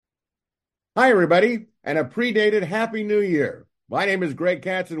Hi, everybody, and a predated Happy New Year. My name is Greg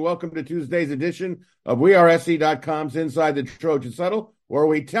Katz, and welcome to Tuesday's edition of WeAreSC.com's Inside the Trojan Huddle, where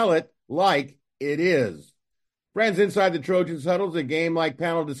we tell it like it is. Friends, Inside the Trojan Huddle is a game-like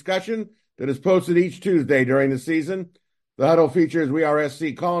panel discussion that is posted each Tuesday during the season. The huddle features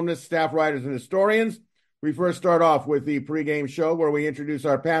WeAreSC columnists, staff writers, and historians. We first start off with the pregame show, where we introduce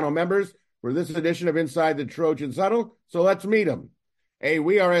our panel members for this edition of Inside the Trojan Huddle. So let's meet them. A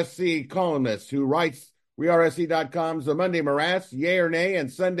WeAreSC columnist who writes WeAreSC.com's The Monday Morass, Yay or Nay,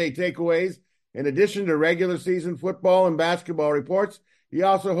 and Sunday Takeaways. In addition to regular season football and basketball reports, he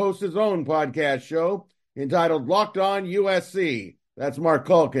also hosts his own podcast show entitled Locked On USC. That's Mark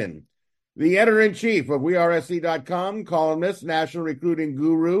Culkin. The editor-in-chief of WeAreSC.com, columnist, national recruiting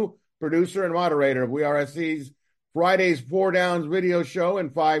guru, producer, and moderator of WeAreSC's Friday's Four Downs video show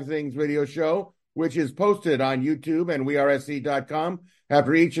and Five Things video show, which is posted on YouTube and WeAreSC.com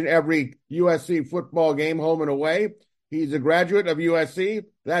after each and every USC football game, home and away. He's a graduate of USC.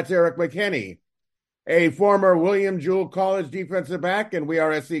 That's Eric McKinney, a former William Jewell College defensive back and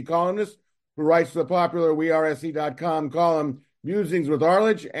WeAreSC columnist who writes the popular WeAreSC.com column Musings with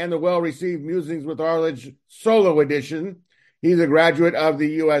Arledge and the well-received Musings with Arledge solo edition. He's a graduate of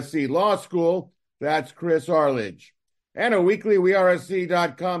the USC Law School. That's Chris Arledge. And a weekly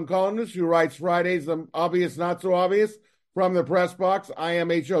WeAreSC.com columnist who writes Fridays, the obvious, not so obvious, from the press box,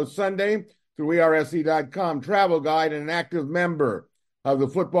 IMHO Sunday, through WeAreSC.com travel guide, and an active member of the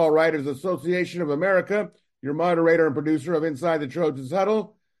Football Writers Association of America, your moderator and producer of Inside the Trojans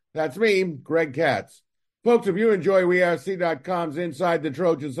Huddle. That's me, Greg Katz. Folks, if you enjoy WeAreSC.com's Inside the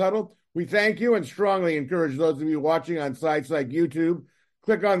Trojans Huddle, we thank you and strongly encourage those of you watching on sites like YouTube.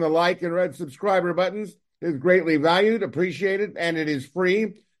 Click on the like and red subscriber buttons. Is greatly valued, appreciated, and it is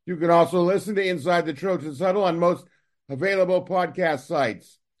free. You can also listen to Inside the Trojans Huddle on most available podcast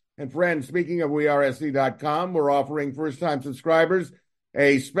sites. And friends, speaking of WeAreSC.com, we're offering first-time subscribers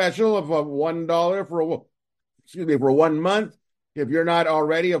a special of $1 for 1 month. If you're not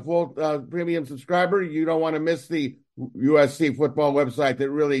already a full premium subscriber, you don't want to miss the USC football website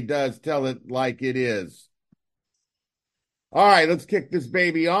that really does tell it like it is. All right, let's kick this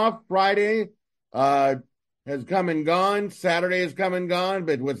baby off. Friday has come and gone. Saturday has come and gone,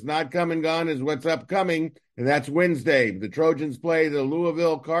 but what's not come and gone is what's upcoming, and that's Wednesday. The Trojans play the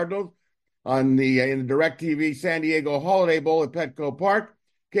Louisville Cardinals in the DirecTV San Diego Holiday Bowl at Petco Park.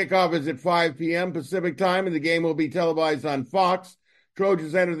 Kickoff is at 5 p.m. Pacific time, and the game will be televised on Fox.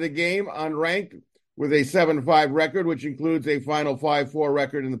 Trojans enter the game unranked with a 7-5 record, which includes a final 5-4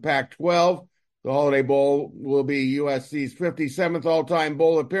 record in the Pac-12. The Holiday Bowl will be USC's 57th all-time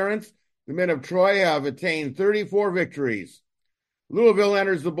bowl appearance. The men of Troy have attained 34 victories. Louisville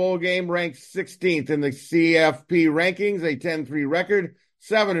enters the bowl game ranked 16th in the CFP rankings, a 10-3 record,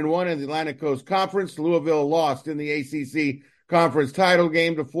 7-1 in the Atlantic Coast Conference. Louisville lost in the ACC Conference title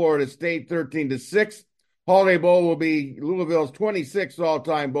game to Florida State 13-6. Holiday Bowl will be Louisville's 26th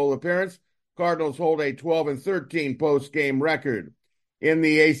all-time bowl appearance. Cardinals hold a 12-13 post-game record. In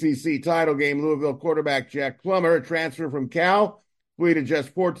the ACC title game, Louisville quarterback Jack Plummer, a transfer from Cal, completed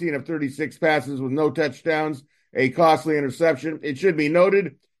just 14 of 36 passes with no touchdowns, a costly interception. It should be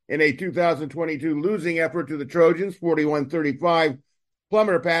noted, in a 2022 losing effort to the Trojans, 41-35,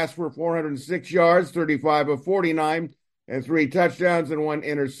 Plummer passed for 406 yards, 35 of 49, and 3 touchdowns and 1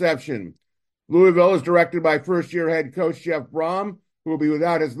 interception. Louisville is directed by first-year head coach Jeff Brom, who will be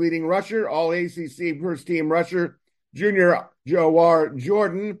without his leading rusher, all-ACC first-team rusher Junior Jawar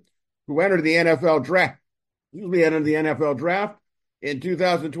Jordan, who entered the NFL draft. In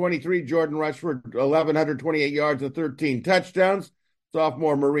 2023, Jordan rushed for 1,128 yards and 13 touchdowns.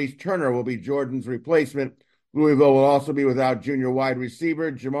 Sophomore Maurice Turner will be Jordan's replacement. Louisville will also be without junior wide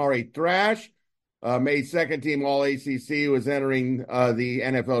receiver Jamari Thrash, made second team All-ACC, was entering the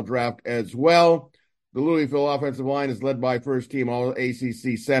NFL draft as well. The Louisville offensive line is led by first team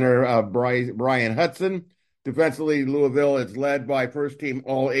All-ACC center Brian Hudson. Defensively, Louisville is led by first-team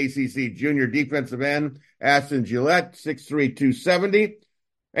All-ACC junior defensive end Aston Gillette, 6'3", 270.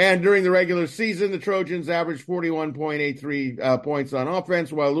 And during the regular season, the Trojans averaged 41.83 points on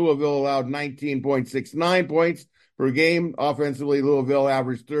offense, while Louisville allowed 19.69 points per game. Offensively, Louisville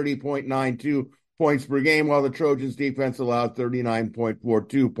averaged 30.92 points per game, while the Trojans' defense allowed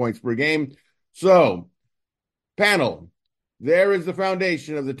 39.42 points per game. So, panel, there is the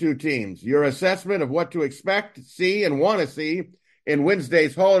foundation of the two teams. Your assessment of what to expect, see, and want to see in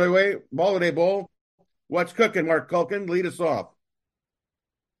Wednesday's Holiday Bowl. What's cooking, Mark Culkin? Lead us off.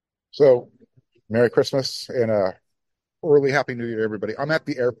 So, Merry Christmas and early Happy New Year, everybody. I'm at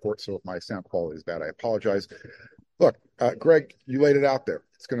the airport, so if my sound quality is bad, I apologize. Look, Greg, you laid it out there.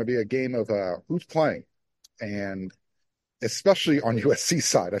 It's going to be a game of who's playing, and especially on USC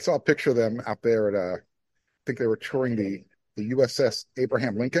side. I saw a picture of them out there at I think they were touring the USS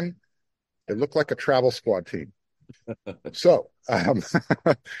Abraham Lincoln. It looked like a travel squad team. So,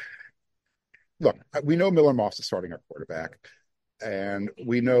 look, we know Miller Moss is starting our quarterback, and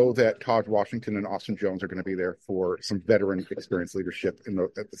we know that Todd Washington and Austin Jones are going to be there for some veteran experience leadership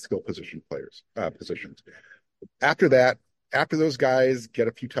at the skill positions. After that, after those guys get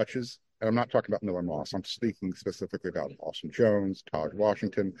a few touches, and I'm not talking about Miller Moss, I'm speaking specifically about Austin Jones, Todd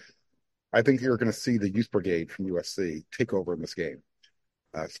Washington. I think you're going to see the youth brigade from USC take over in this game,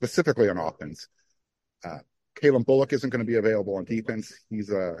 specifically on offense. Caleb Bullock isn't going to be available on defense. He's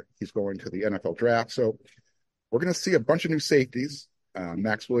going to the NFL draft. So we're going to see a bunch of new safeties.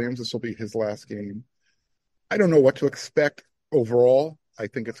 Max Williams, this will be his last game. I don't know what to expect overall. I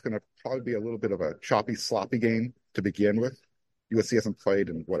think it's going to probably be a little bit of a choppy, sloppy game to begin with. USC hasn't played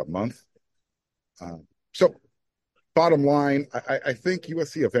in, a month? So bottom line, I think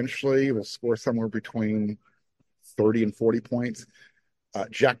USC eventually will score somewhere between 30 and 40 points.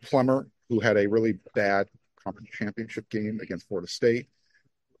 Jack Plummer, who had a really bad conference championship game against Florida State,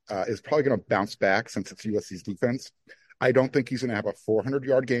 is probably going to bounce back since it's USC's defense. I don't think he's going to have a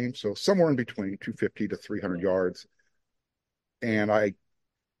 400-yard game, so somewhere in between 250 to 300 yards. And I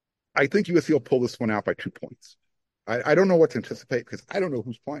think USC will pull this one out by 2 points. I don't know what to anticipate because I don't know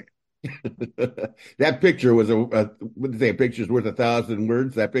who's playing. That picture was what did they say? A picture's worth 1,000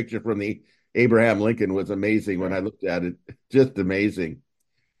 words. That picture from the Abraham Lincoln was amazing when I looked at it. Just amazing.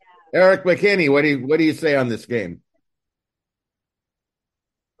 Eric McKinney, what do you say on this game?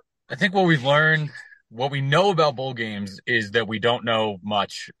 I think what we've learned, what we know about bowl games is that we don't know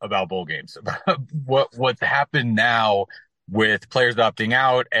much about bowl games. What's happened now with players opting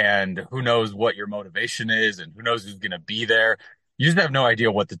out and who knows what your motivation is and who knows who's going to be there. You just have no idea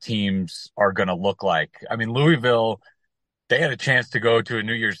what the teams are going to look like. I mean, Louisville, they had a chance to go to a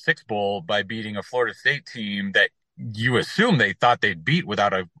New Year's Six Bowl by beating a Florida State team that you assume they thought they'd beat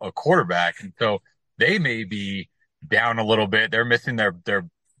without a quarterback. And so they may be down a little bit. They're missing their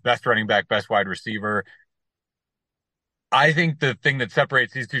best running back, best wide receiver. I think the thing that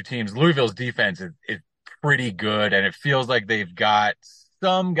separates these two teams, Louisville's defense is pretty good, and it feels like they've got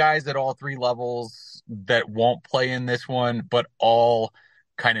some guys at all three levels that won't play in this one, but all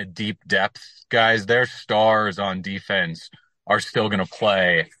kind of deep depth guys. Their stars on defense are still going to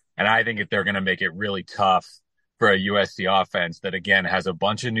play, and I think they're going to make it really tough for a USC offense that, again, has a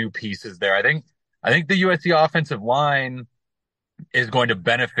bunch of new pieces there. I think the USC offensive line is going to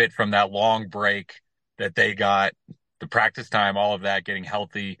benefit from that long break that they got, the practice time, all of that, getting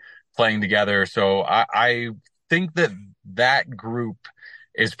healthy, playing together. So I think that group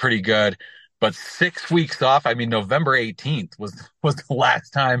is pretty good. But 6 weeks off, I mean, November 18th was the last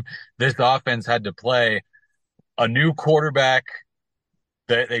time this offense had to play. A new quarterback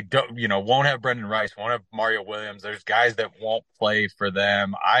that they don't, won't have Brendan Rice, won't have Mario Williams. There's guys that won't play for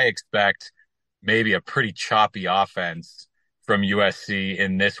them. I expect maybe a pretty choppy offense from USC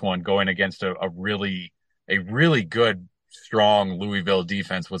in this one, going against a really good, strong Louisville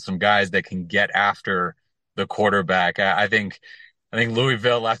defense with some guys that can get after the quarterback. I think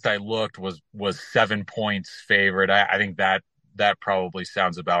Louisville, last I looked, was 7 points favored. I think that probably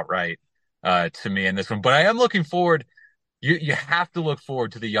sounds about right to me in this one. But I am looking forward. You have to look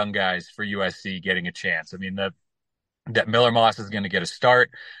forward to the young guys for USC getting a chance. I mean, that Miller Moss is going to get a start.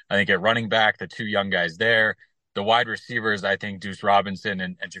 I think at running back, the two young guys there. The wide receivers, I think Deuce Robinson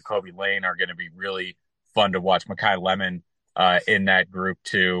and Jacoby Lane are going to be really fun to watch. Mekhi Lemon in that group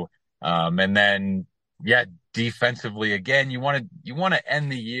too. And then, defensively, again, you want to end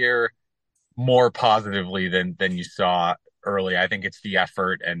the year more positively than you saw early. I think it's the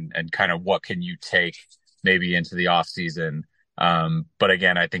effort and kind of what can you take maybe into the off season. But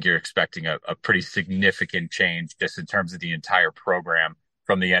again, I think you're expecting a pretty significant change just in terms of the entire program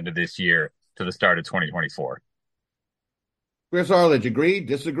from the end of this year to the start of 2024. Chris Arledge, agree,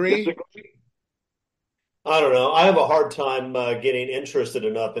 disagree? I don't know. I have a hard time getting interested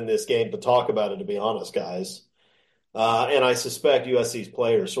enough in this game to talk about it, to be honest, guys. And I suspect USC's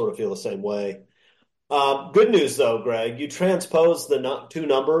players sort of feel the same way. Good news, though, Greg. You transposed the two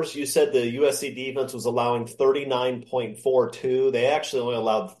numbers. You said the USC defense was allowing 39.42. They actually only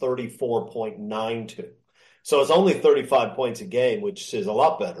allowed 34.92. So it's only 35 points a game, which is a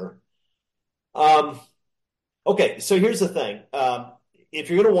lot better. Okay, so here's the thing. If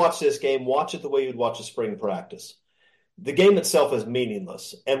you're going to watch this game, watch it the way you'd watch a spring practice. The game itself is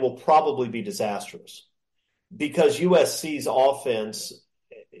meaningless and will probably be disastrous because USC's offense,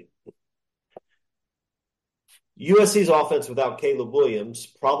 USC's offense without Caleb Williams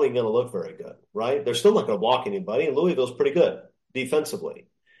probably going to look very good, right? They're still not going to block anybody, and Louisville's pretty good defensively.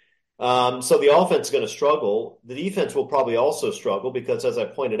 So the offense is going to struggle. The defense will probably also struggle because, as I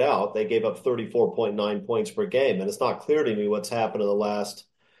pointed out, they gave up 34.9 points per game, and it's not clear to me what's happened in the last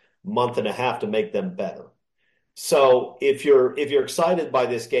month and a half to make them better. So if you're excited by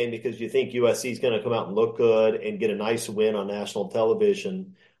this game because you think USC is going to come out and look good and get a nice win on national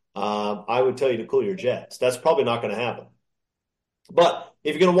television, I would tell you to cool your jets. That's probably not going to happen. But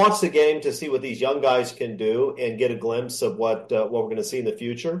if you're going to watch the game to see what these young guys can do and get a glimpse of what we're going to see in the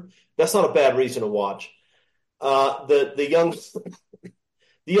future, that's not a bad reason to watch. The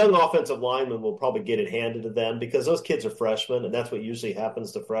young offensive linemen will probably get it handed to them because those kids are freshmen, and that's what usually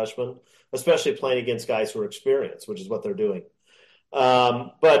happens to freshmen, especially playing against guys who are experienced, which is what they're doing.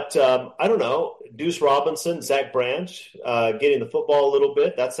 But I don't know. Deuce Robinson, Zach Branch, getting the football a little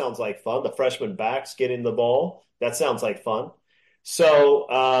bit. That sounds like fun. The freshman backs getting the ball. That sounds like fun. So,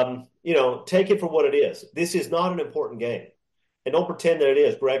 take it for what it is. This is not an important game. And don't pretend that it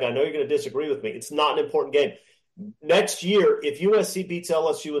is. Greg, I know you're going to disagree with me. It's not an important game. Next year, if USC beats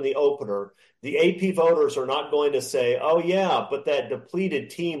LSU in the opener, the AP voters are not going to say, oh, yeah, but that depleted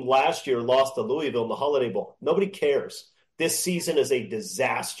team last year lost to Louisville in the Holiday Bowl. Nobody cares. This season is a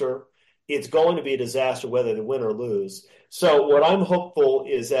disaster. It's going to be a disaster whether they win or lose. So what I'm hopeful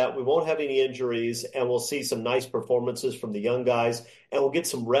is that we won't have any injuries and we'll see some nice performances from the young guys and we'll get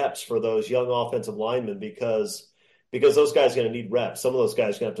some reps for those young offensive linemen because those guys are going to need reps. Some of those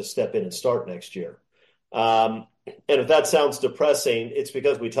guys are going to have to step in and start next year. And if that sounds depressing, it's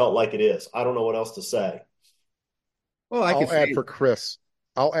because we tell it like it is. I don't know what else to say. Well, I'll add for Chris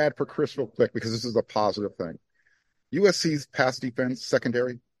real quick because this is a positive thing. USC's pass defense,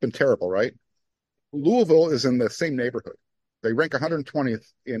 secondary, been terrible, right? Louisville is in the same neighborhood. They rank 120th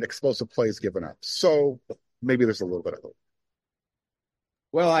in explosive plays given up. So maybe there's a little bit of hope.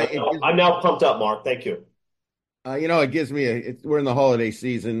 Well, I'm now pumped up, Mark. Thank you. It gives me we're in the holiday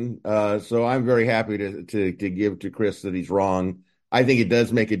season, so I'm very happy to give to Chris that he's wrong. I think it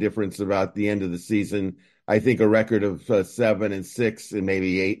does make a difference about the end of the season. I think a record of 7-6 and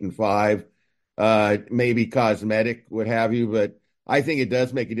maybe 8-5, maybe cosmetic, what have you, but I think it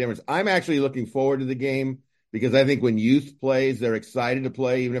does make a difference. I'm actually looking forward to the game because I think when youth plays, they're excited to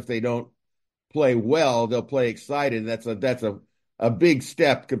play. Even if they don't play well, they'll play excited. That's a big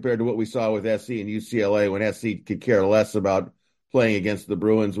step compared to what we saw with SC and UCLA when SC could care less about playing against the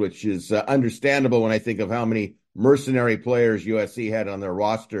Bruins, which is understandable when I think of how many mercenary players USC had on their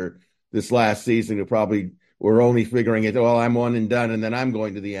roster this last season who probably were only figuring it, well, I'm one and done, and then I'm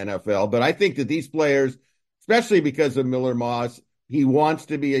going to the NFL. But I think that these players, especially because of Miller Moss, he wants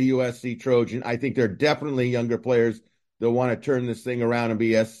to be a USC Trojan. I think there are definitely younger players that want to turn this thing around and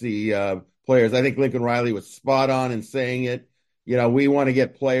be SC players. I think Lincoln Riley was spot on in saying it. We want to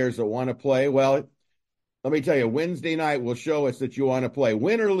get players that want to play. Well, let me tell you, Wednesday night will show us that you want to play.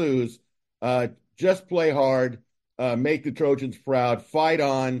 Win or lose, just play hard, make the Trojans proud, fight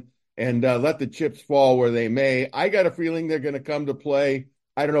on, and let the chips fall where they may. I got a feeling they're going to come to play.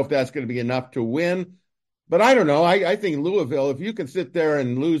 I don't know if that's going to be enough to win, but I don't know. I think Louisville, if you can sit there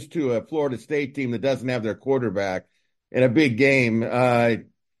and lose to a Florida State team that doesn't have their quarterback in a big game, and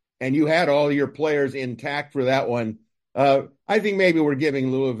you had all your players intact for that one, I think maybe we're giving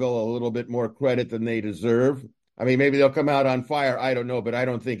Louisville a little bit more credit than they deserve. I mean, maybe they'll come out on fire. I don't know, but I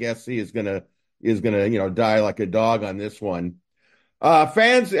don't think SC is gonna die like a dog on this one.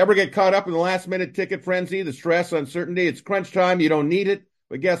 Fans ever get caught up in the last minute ticket frenzy, the stress, uncertainty? It's crunch time. You don't need it.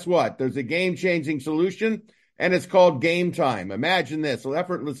 But guess what? There's a game-changing solution, and it's called Game Time. Imagine this: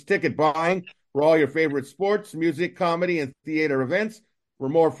 effortless ticket buying for all your favorite sports, music, comedy, and theater events. For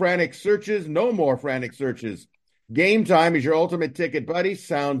more frantic searches, no more frantic searches. Game Time is your ultimate ticket buddy.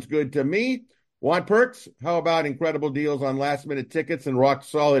 Sounds good to me. Want perks? How about incredible deals on last-minute tickets and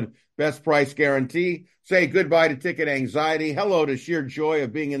rock-solid best price guarantee? Say goodbye to ticket anxiety. Hello to sheer joy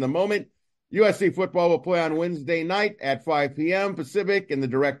of being in the moment. USC football will play on Wednesday night at 5 p.m. Pacific in the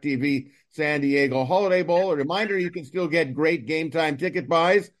DirecTV San Diego Holiday Bowl. A reminder, you can still get great Game Time ticket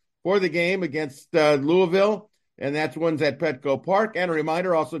buys for the game against Louisville, and that's ones at Petco Park. And a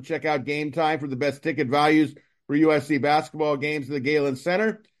reminder, also check out Game Time for the best ticket values for USC basketball games at the Galen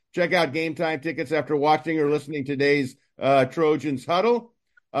Center. Check out Game Time tickets after watching or listening to today's Trojans Huddle.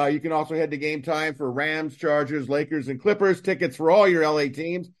 You can also head to Game Time for Rams, Chargers, Lakers, and Clippers tickets for all your LA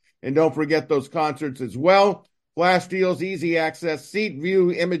teams. And don't forget those concerts as well. Flash deals, easy access, seat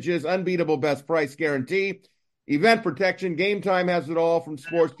view images, unbeatable best price guarantee, event protection. Game Time has it all from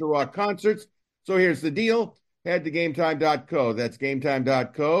sports to rock concerts. So here's the deal. Head to GameTime.co. That's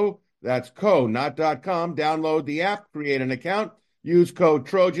GameTime.co. That's not .com. Download the app, create an account, use code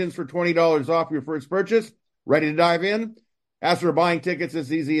Trojans for $20 off your first purchase. Ready to dive in? As for buying tickets,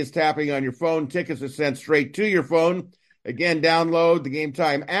 it's easy as tapping on your phone. Tickets are sent straight to your phone. Again, download the Game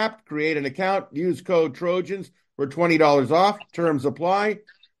Time app, create an account, use code Trojans for $20 off. Terms apply.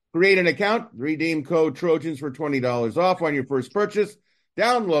 Create an account, redeem code Trojans for $20 off on your first purchase.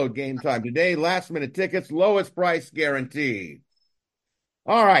 Download Game Time today. Last minute tickets, lowest price guarantee.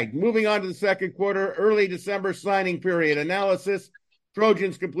 All right, moving on to the second quarter, early December signing period analysis.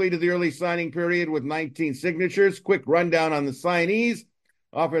 Trojans completed the early signing period with 19 signatures. Quick rundown on the signees.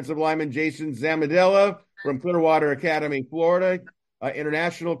 Offensive lineman Jason Zamidella from Clearwater Academy, Florida.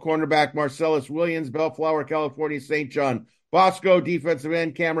 International cornerback Marcellus Williams, Bellflower, California, St. John Bosco. Defensive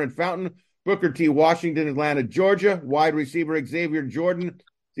end Cameron Fountain, Booker T. Washington, Atlanta, Georgia. Wide receiver Xavier Jordan,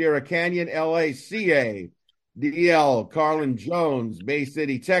 Sierra Canyon, LACA. DL Carlin Jones, Bay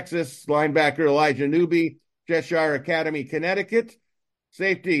City, Texas. Linebacker Elijah Newby, Cheshire Academy, Connecticut.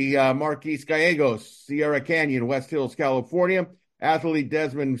 Safety Marquise Gallegos, Sierra Canyon, West Hills, California. Athlete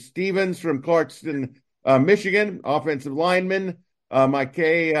Desmond Stevens from Clarkston, Michigan. Offensive lineman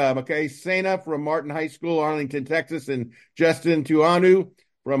Mackay Sena from Martin High School, Arlington, Texas, and Justin Tuanu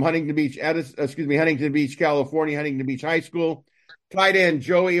from Huntington Beach, California, Huntington Beach High School. Tight end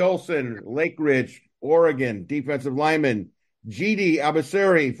Joey Olson, Lake Ridge, Oregon. Defensive lineman G.D.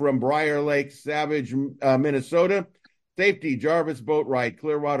 Abasuri from Briar Lake, Savage, Minnesota. Safety Jarvis Boatwright,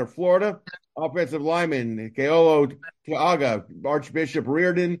 Clearwater, Florida. Offensive lineman Keolo Tiaga, Archbishop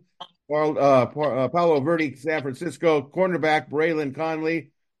Reardon, Palo Verde, San Francisco. Cornerback Braylon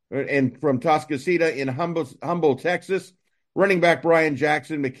Conley, and from Toscasita in Humble, Texas. Running back Brian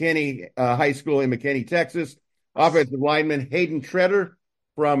Jackson, McKinney High School in McKinney, Texas. Offensive lineman Hayden Treader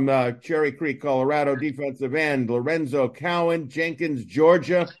from Cherry Creek, Colorado. Defensive end Lorenzo Cowan, Jenkins,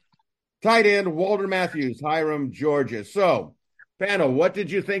 Georgia. Tight end Walter Matthews, Hiram, Georgia. So, panel, what did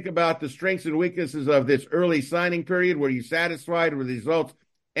you think about the strengths and weaknesses of this early signing period? Were you satisfied with the results?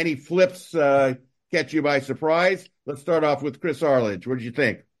 Any flips catch you by surprise? Let's start off with Chris Arledge. What did you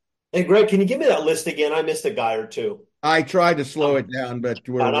think? Hey, Greg, can you give me that list again? I missed a guy or two. I tried to slow it down, but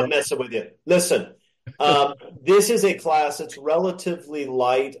I'm not messing with you. Listen, this is a class that's relatively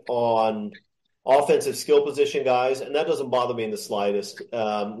light on offensive skill position guys, and that doesn't bother me in the slightest.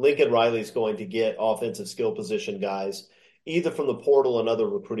 Lincoln Riley's going to get offensive skill position guys, either from the portal and other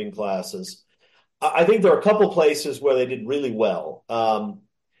recruiting classes. I think there are a couple places where they did really well.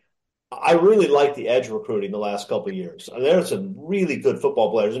 I really like the edge recruiting the last couple of years. I mean, there's some really good football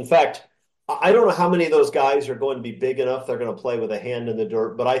players. In fact, I don't know how many of those guys are going to be big enough they're going to play with a hand in the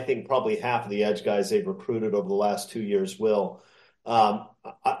dirt, but I think probably half of the edge guys they've recruited over the last 2 years will.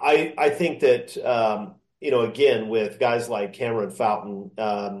 I think that, again, with guys like Cameron Fountain,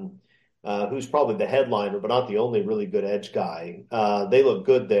 who's probably the headliner, but not the only really good edge guy, they look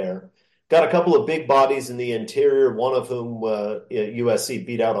good there. Got a couple of big bodies in the interior, one of whom USC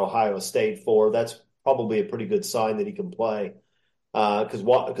beat out Ohio State for. That's probably a pretty good sign that he can play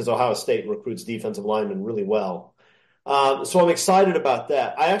because Ohio State recruits defensive linemen really well. So I'm excited about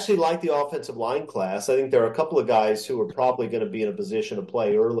that. I actually like the offensive line class. I think there are a couple of guys who are probably going to be in a position to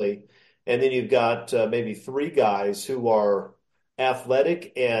play early. And then you've got maybe three guys who are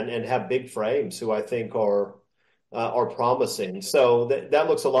athletic and have big frames who I think are promising. So that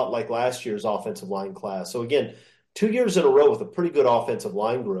looks a lot like last year's offensive line class. So again, 2 years in a row with a pretty good offensive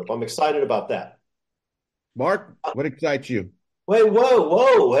line group. I'm excited about that. Mark, what excites you? Wait,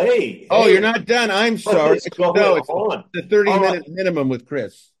 whoa, hey. Oh, you're not done. I'm sorry. It's it's the 30-minute minimum with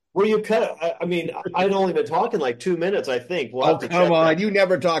Chris. Were you cut? I mean, I'd only been talking like 2 minutes, I think. We'll come on. You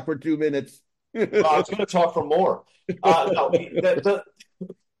never talk for 2 minutes. Well, I was going to talk for more.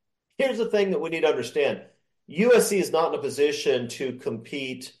 Here's the thing that we need to understand. USC is not in a position to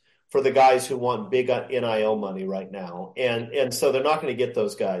compete for the guys who want big NIL money right now. And so they're not going to get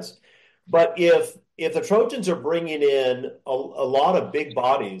those guys. But if the Trojans are bringing in a lot of big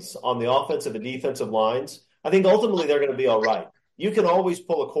bodies on the offensive and defensive lines, I think ultimately they're going to be all right. You can always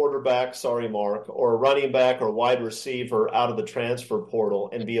pull a quarterback, sorry, Mark, or a running back or wide receiver out of the transfer portal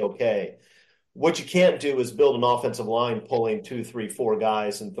and be okay. What you can't do is build an offensive line pulling 2, 3, 4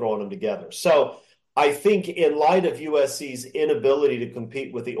 guys and throwing them together. So I think in light of USC's inability to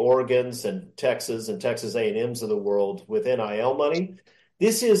compete with the Oregons and Texas A&Ms of the world with NIL money,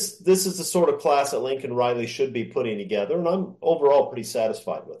 this is the sort of class that Lincoln Riley should be putting together, and I'm overall pretty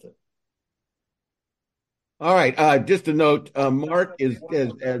satisfied with it. All right. Just a note, Mark has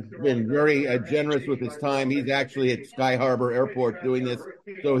been very generous with his time. He's actually at Sky Harbor Airport doing this,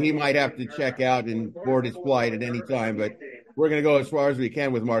 so he might have to check out and board his flight at any time. But we're going to go as far as we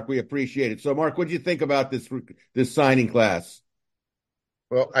can with Mark. We appreciate it. So, Mark, what do you think about this signing class?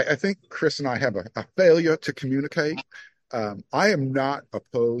 Well, I think Chris and I have a failure to communicate. I am not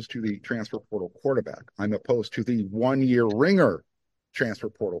opposed to the transfer portal quarterback. I'm opposed to the 1-year ringer transfer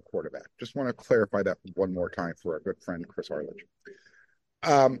portal quarterback. Just want to clarify that one more time for our good friend Chris Arledge.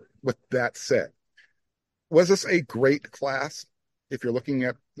 With that said, was this a great class? If you're looking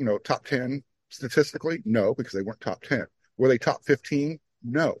at, top 10 statistically, no, because they weren't top 10. Were they top 15?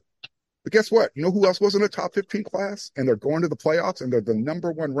 No. But guess what? You know who else wasn't a top 15 class? And they're going to the playoffs and they're the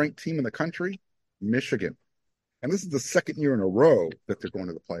number one ranked team in the country? Michigan. And this is the second year in a row that they're going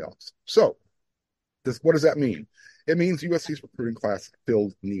to the playoffs. So what does that mean? It means USC's recruiting class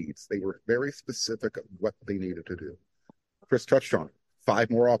filled needs. They were very specific of what they needed to do. Chris touched on it. 5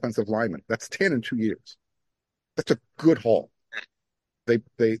 more offensive linemen. That's 10 in 2 years. That's a good haul. They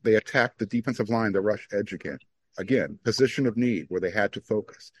attacked the defensive line, the rush edge again. Again, position of need where they had to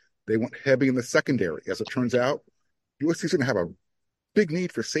focus. They went heavy in the secondary. As it turns out, USC's going to have a big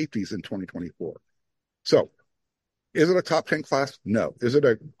need for safeties in 2024. So, is it a top 10 class? No. Is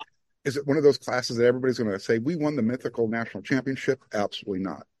it one of those classes that everybody's going to say, we won the mythical national championship? Absolutely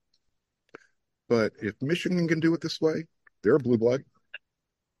not. But if Michigan can do it this way, they're a blue blood.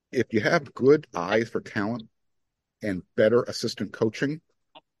 If you have good eyes for talent and better assistant coaching,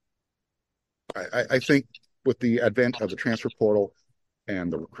 I think with the advent of the transfer portal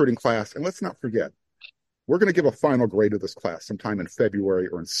and the recruiting class, and let's not forget, we're going to give a final grade of this class sometime in February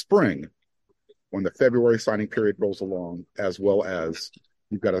or in spring when the February signing period rolls along, as well as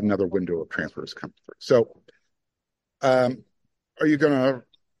you've got another window of transfers coming through. So, are you gonna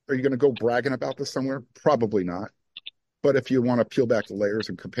go bragging about this somewhere? Probably not. But if you want to peel back the layers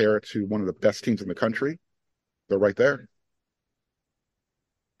and compare it to one of the best teams in the country, they're right there.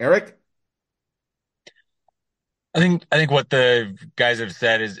 Eric? I think what the guys have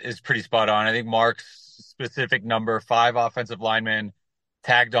said is pretty spot on. I think Mark's specific number, 5 offensive linemen,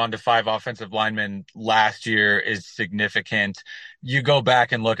 tagged on to 5 offensive linemen last year is significant. You go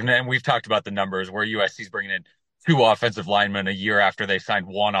back and look, and we've talked about the numbers where USC's bringing in 2 offensive linemen a year after they signed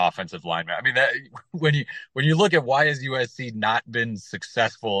 1 offensive lineman. I mean, that when you look at why has USC not been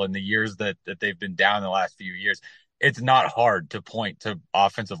successful in the years that they've been down the last few years, it's not hard to point to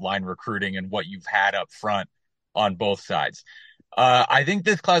offensive line recruiting and what you've had up front on both sides. I think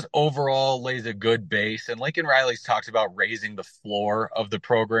this class overall lays a good base, and Lincoln Riley's talked about raising the floor of the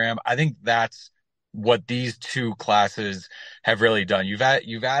program. I think that's what these 2 classes have really done. You've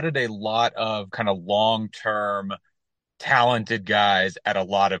added a lot of kind of long-term talented guys at a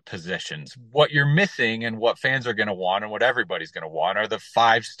lot of positions. What you're missing and what fans are going to want and what everybody's going to want are the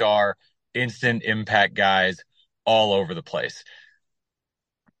 5-star instant impact guys all over the place.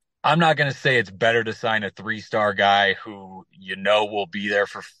 I'm not going to say it's better to sign a 3-star guy who will be there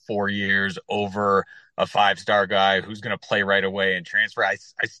for 4 years over a 5-star guy who's going to play right away and transfer. I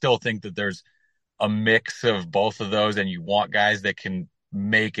still think that there's a mix of both of those, and you want guys that can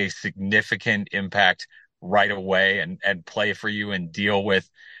make a significant impact right away and play for you and deal with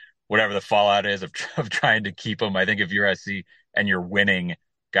whatever the fallout is of trying to keep them. I think if you're SC and you're winning,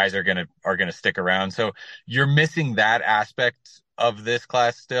 guys are gonna stick around. So you're missing that aspect of this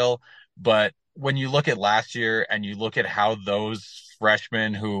class still. But when you look at last year and you look at how those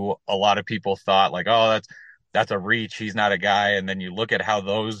freshmen who a lot of people thought like, oh, that's a reach, he's not a guy, and then you look at how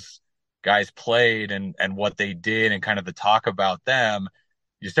those guys played and what they did and kind of the talk about them,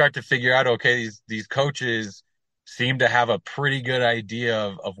 you start to figure out, okay, these coaches seem to have a pretty good idea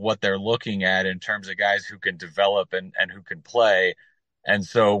of what they're looking at in terms of guys who can develop and who can play. And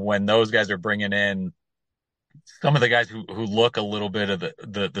so when those guys are bringing in some of the guys who look a little bit of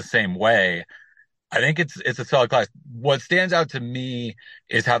the same way, I think it's a solid class. What stands out to me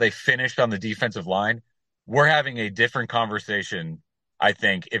is how they finished on the defensive line. We're having a different conversation, I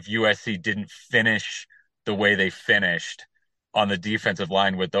think, if USC didn't finish the way they finished on the defensive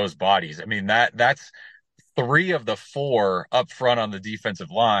line with those bodies. I mean, that's 3 of the 4 up front on the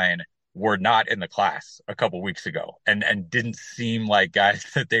defensive line were not in the class a couple weeks ago and didn't seem like guys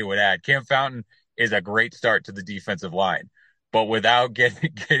that they would add. Cam Fountain is a great start to the defensive line, but without getting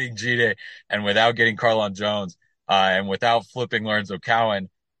Gide and without getting Carlon Jones and without flipping Lorenzo Cowan,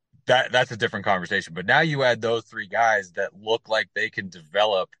 that's a different conversation. But now you add those 3 guys that look like they can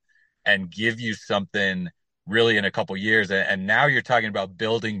develop and give you something really in a couple years. And now you're talking about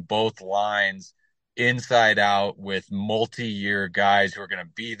building both lines inside out with multi-year guys who are going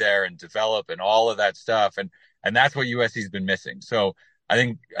to be there and develop and all of that stuff. And that's what USC's been missing. So I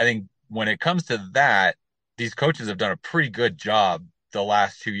think when it comes to that, these coaches have done a pretty good job the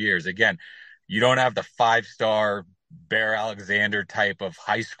last 2 years. Again, you don't have the 5-star Bear Alexander type of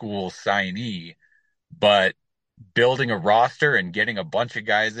high school signee, but building a roster and getting a bunch of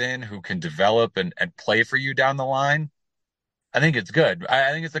guys in who can develop and play for you down the line, I think it's good.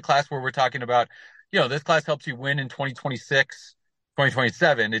 I think it's a class where we're talking about, this class helps you win in 2026,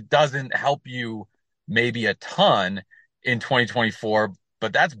 2027. It doesn't help you maybe a ton in 2024,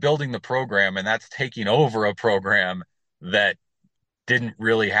 but that's building the program and that's taking over a program that didn't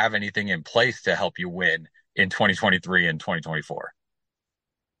really have anything in place to help you win in 2023 and 2024.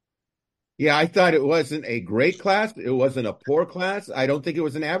 Yeah, I thought it wasn't a great class. It wasn't a poor class. I don't think it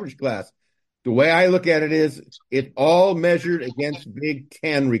was an average class. The way I look at it is it all measured against Big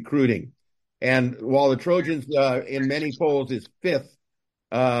Ten recruiting. And while the Trojans in many polls is fifth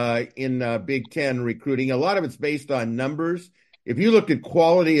in Big Ten recruiting, a lot of it's based on numbers. If you looked at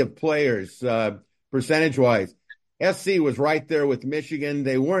quality of players percentage-wise, SC was right there with Michigan.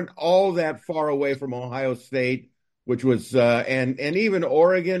 They weren't all that far away from Ohio State, which was and even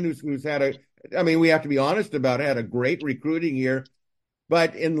Oregon, who's had we have to be honest about it, had a great recruiting year.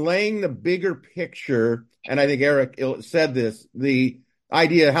 But in laying the bigger picture, and I think Eric said this, the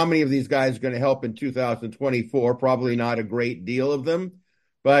idea how many of these guys are going to help in 2024, probably not a great deal of them.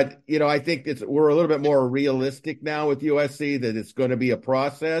 But, I think we're a little bit more realistic now with USC that it's going to be a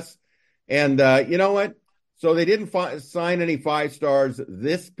process. And you know what? So they didn't sign any 5-stars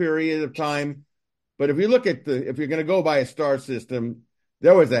this period of time. But if you look at if you're going to go by a star system,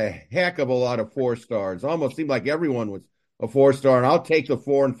 there was a heck of a lot of 4-stars. Almost seemed like everyone was a 4-star, and I'll take the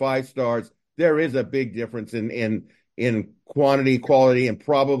 4 and 5 stars. There is a big difference in quantity, quality, and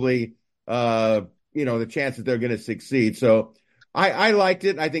probably the chance that they're going to succeed. So I liked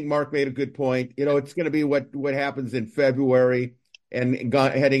it. I think Mark made a good point. It's going to be what happens in February and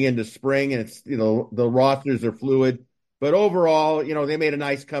heading into spring, and it's the rosters are fluid. But overall, they made a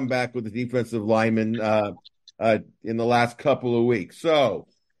nice comeback with the defensive linemen in the last couple of weeks. So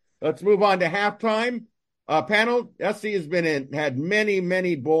let's move on to halftime. Panel, SC has had many,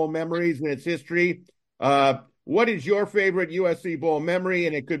 many bowl memories in its history. What is your favorite USC bowl memory?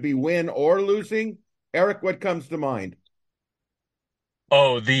 And it could be win or losing. Eric, what comes to mind?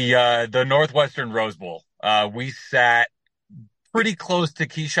 Oh, the Northwestern Rose Bowl. We sat pretty close to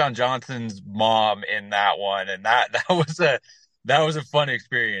Keyshawn Johnson's mom in that one, and that was a fun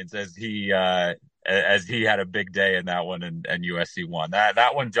experience as he had a big day in that one, and USC won.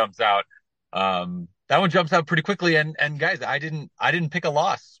 That one jumps out. That one jumps out pretty quickly. And guys, I didn't pick a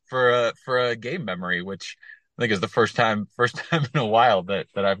loss for a game memory, which I think is the first time in a while that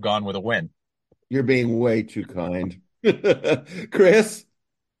I've gone with a win. You're being way too kind. Chris?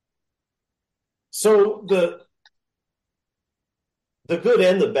 So the good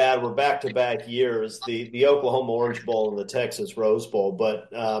and the bad were back-to-back years, the Oklahoma Orange Bowl and the Texas Rose Bowl, but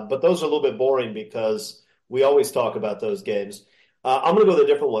those are a little bit boring because we always talk about those games. I'm going to go with a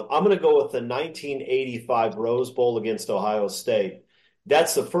different one. I'm going to go with the 1985 Rose Bowl against Ohio State.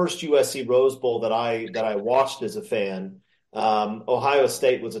 That's the first USC Rose Bowl that I watched as a fan. Ohio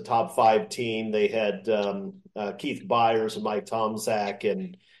State was a top 5 team. They had Keith Byers and Mike Tomczak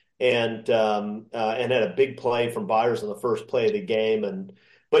and had a big play from Byers on the first play of the game.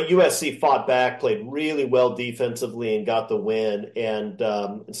 But USC fought back, played really well defensively, and got the win. And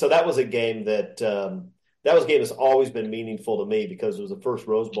so that was a game that has always been meaningful to me because it was the first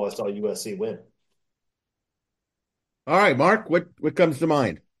Rose Bowl I saw USC win. All right, Mark, what comes to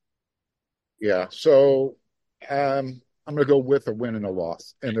mind? Yeah, so I'm going to go with a win and a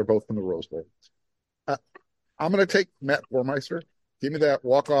loss, and they're both from the Rose Bowl. I'm going to take Matt Bormeister. Give me that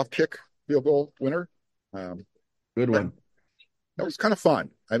walk-off kick field goal winner. Good one. That was kind of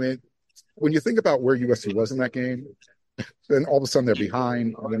fun. I mean, when you think about where USC was in that game, then all of a sudden they're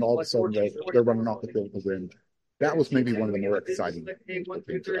behind, and then all of a sudden they're running off the field to win. That was maybe one of the more exciting things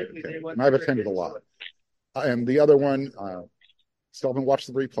and I've attended a lot. And the other one, still haven't watched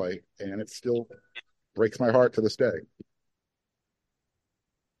the replay, and it still breaks my heart to this day,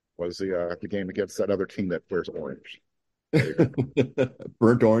 was the game against that other team that wears orange.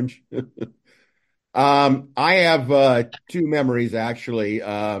 Burnt orange. I have 2 memories, actually.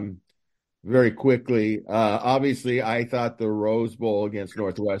 Very quickly. Obviously, I thought the Rose Bowl against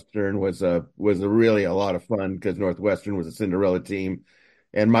Northwestern was really a lot of fun because Northwestern was a Cinderella team.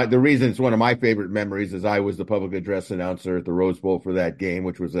 And the reason it's one of my favorite memories is I was the public address announcer at the Rose Bowl for that game,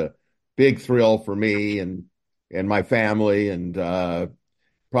 which was a big thrill for me and my family, and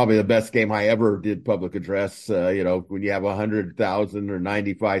probably the best game I ever did public address. When you have 100,000 or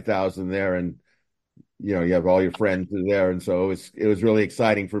 95,000 there, and you have all your friends there, and so it was really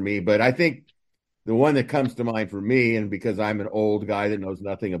exciting for me. But I think the one that comes to mind for me, and because I'm an old guy that knows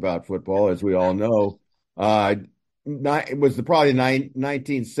nothing about football, as we all know, it was probably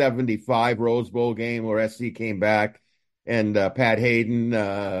 1975 Rose Bowl game where SC came back, and Pat Hayden,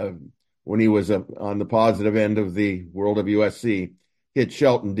 when he was on the positive end of the world of USC, hit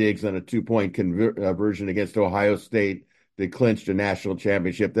Shelton Diggs on a 2-point conversion against Ohio State. They clinched a national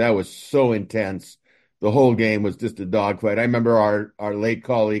championship. That was so intense. The whole game was just a dogfight. I remember our late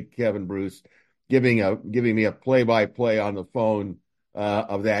colleague Kevin Bruce giving me a play-by-play on the phone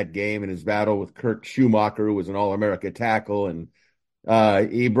of that game and his battle with Kirk Schumacher, who was an All-America tackle, and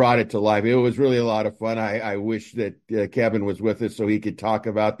he brought it to life. It was really a lot of fun. I wish that Kevin was with us so he could talk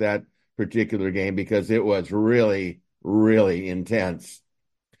about that particular game because it was really, really intense.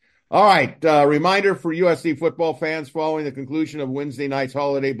 All right, reminder for USC football fans following the conclusion of Wednesday night's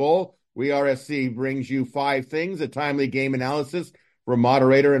Holiday Bowl, WeAreSC brings you 5 things, a timely game analysis from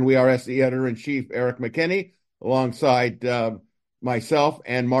moderator and WeAreSC editor-in-chief Eric McKinney, alongside myself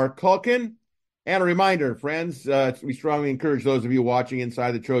and Mark Culkin. And a reminder, friends, we strongly encourage those of you watching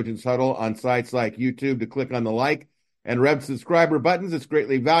Inside the Trojans Huddle on sites like YouTube to click on the like and red subscriber buttons. It's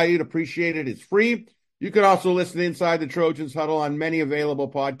greatly valued, appreciated, it's free. You can also listen to Inside the Trojans Huddle on many available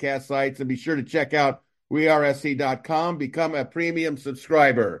podcast sites, and be sure to check out WeAreSC.com. Become a premium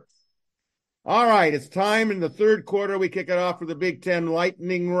subscriber. All right, it's time in the third quarter. We kick it off with the Big Ten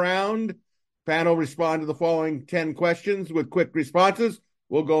lightning round. Panel respond to the following 10 questions with quick responses.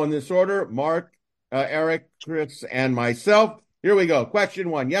 We'll go in this order: Mark, Eric, Chris, and myself. Here we go. Question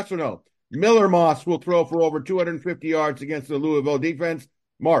 1, yes or no? Miller Moss will throw for over 250 yards against the Louisville defense.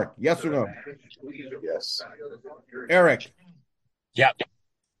 Mark, yes or no? Yes. Eric? Yep.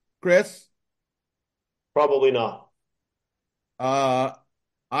 Chris? Probably not.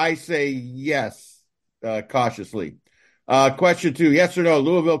 I say yes, cautiously. Question 2, yes or no?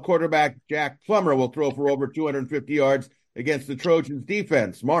 Louisville quarterback Jack Plummer will throw for over 250 yards against the Trojans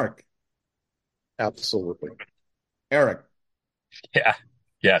defense. Mark? Absolutely. Eric? Yeah.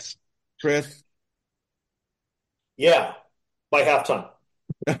 Yes. Chris? Yeah, by halftime.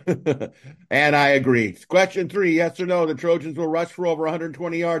 And I agree. Question 3, yes or no? The Trojans will rush for over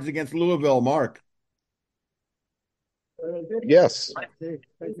 120 yards against Louisville. Mark? Yes.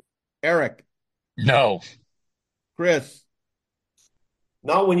 Eric? No. Chris?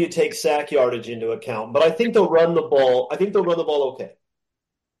 Not when you take sack yardage into account, but I think they'll run the ball. I think they'll run the ball okay.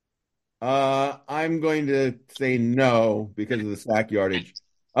 I'm going to say no because of the sack yardage.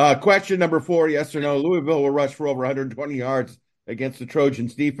 Question number 4, yes or no? Louisville will rush for over 120 yards against the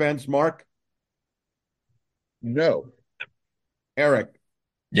Trojans defense. Mark? No. Eric?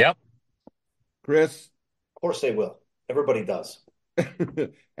 Yep. Chris? Of course they will. Everybody does.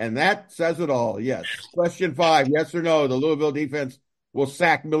 And that says it all. Yes. Question 5, yes or no? The Louisville defense will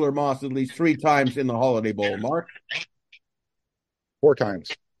sack Miller Moss at least 3 times in the Holiday Bowl. Mark? 4 times.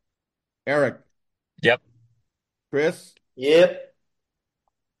 Eric? Yep. Chris? Yep.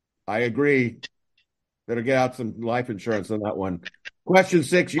 I agree. Better get out some life insurance on that one. Question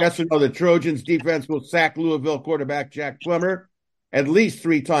 6, yes or no? The Trojans defense will sack Louisville quarterback Jack Plummer at least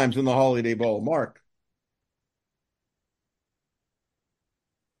 3 times in the Holiday Bowl. Mark?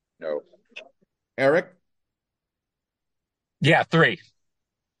 No. Eric? Yeah. 3.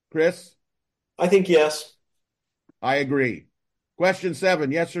 Chris? I think yes. I agree. Question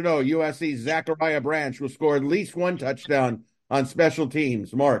 7, yes or no? USC's Zachariah Branch will score at least 1 touchdown on special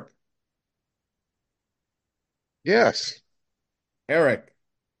teams. Mark? Yes. Eric?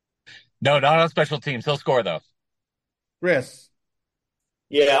 No, not on special teams. He'll score though. Chris?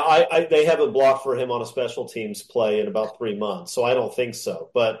 Yeah, they haven't blocked for him on a special teams play in about 3 months, so I don't think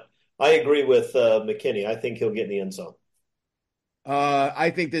so. But I agree with McKinney. I think he'll get in the end zone.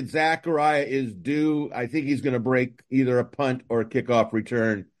 I think that Zachariah is due. I think he's going to break either a punt or a kickoff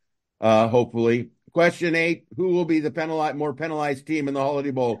return, hopefully. Question 8, who will be the more penalized team in the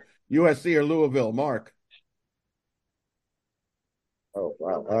Holiday Bowl, USC or Louisville? Mark? Oh,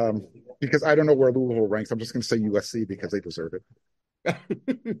 wow. Because I don't know where Louisville ranks, I'm just going to say USC because they deserve it.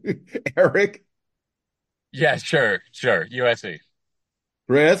 Eric? Yeah, sure. USC.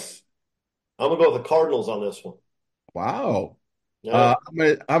 Chris? I'm going to go with the Cardinals on this one. Wow. Yeah.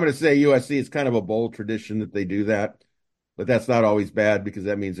 I'm gonna say USC. It's kind of a bold tradition that they do that, but that's not always bad because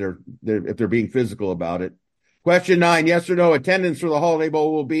that means they're if they're being physical about it. Question 9, yes or no? Attendance for the Holiday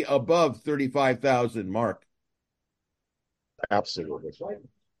Bowl will be above 35,000. Mark? Absolutely.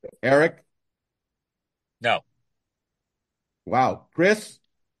 Eric? No. Wow. Chris?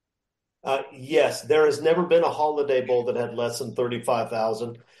 Yes, there has never been a Holiday Bowl that had less than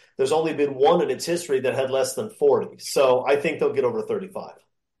 35,000. There's only been one in its history that had less than 40. So I think they'll get over 35.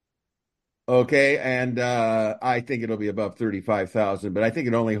 Okay, and I think it'll be above 35,000, but I think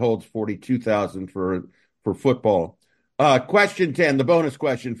it only holds 42,000 for for football. Question 10, the bonus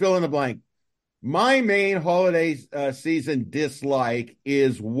question, fill in the blank. My main holiday season dislike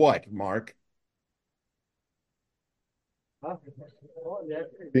is what, Mark?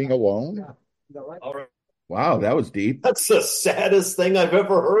 Being alone. Wow, that was deep. That's the saddest thing I've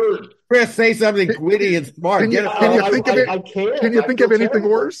ever heard. Chris, say something witty and smart. Can you think of I can't. Can you think of anything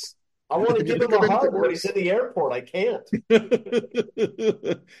worse? I want to give him a hug when he's in the airport. I can't.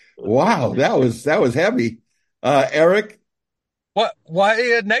 Wow, that was heavy. Eric? What?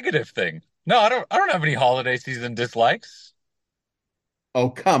 Why a negative thing? No, I don't have any holiday season dislikes. Oh,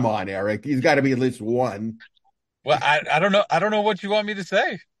 come on, Eric. He's got to be at least one. Well, I don't know. I don't know what you want me to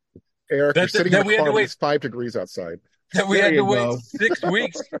say. Eric, you're sitting in a car when it's 5 degrees outside. That we had to wait 6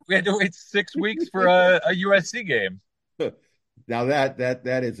 weeks. We had to wait 6 weeks for a USC game. Now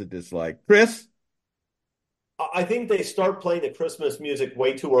that is a dislike. Chris? I think they start playing the Christmas music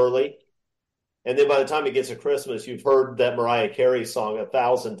way too early. And then by the time it gets to Christmas, you've heard that Mariah Carey song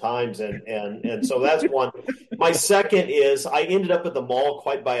 1,000 times. And so that's one. My second is I ended up at the mall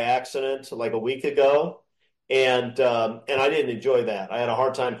quite by accident like a week ago. And I didn't enjoy that. I had a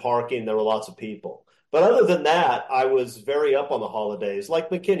hard time parking. There were lots of people. But other than that, I was very up on the holidays, like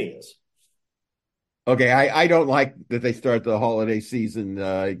McKinney is. Okay, I don't like that they start the holiday season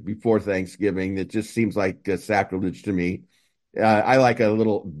before Thanksgiving. It just seems like sacrilege to me. I like a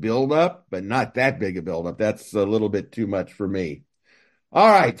little build-up, but not that big a build-up. That's a little bit too much for me. All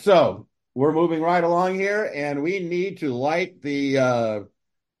right, so we're moving right along here, and we need to light the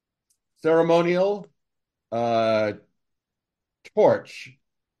ceremonial torch,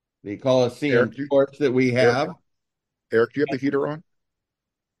 the Coliseum torch that we have. Eric, do you have the heater on?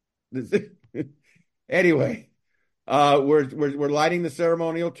 Anyway, we're lighting the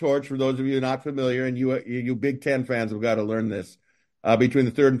ceremonial torch. For those of you not familiar, and you Big Ten fans have got to learn this. Between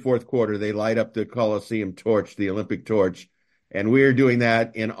the third and fourth quarter, they light up the Coliseum torch, the Olympic torch, and we're doing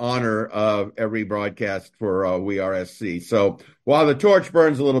that in honor of every broadcast for WeAreSC. So while the torch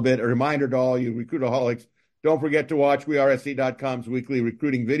burns a little bit, a reminder to all you recruitaholics, don't forget to watch WeAreSC.com's weekly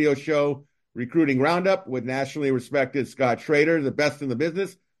recruiting video show, Recruiting Roundup, with nationally respected Scott Schrader, the best in the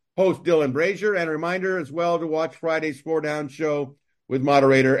business, host Dylan Brazier, and a reminder as well to watch Friday's 4 Down show with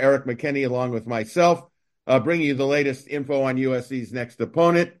moderator Eric McKinney along with myself, bringing you the latest info on USC's next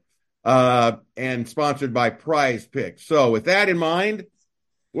opponent, and sponsored by Prize Picks. So with that in mind,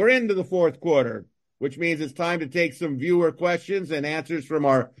 we're into the fourth quarter, which means it's time to take some viewer questions and answers from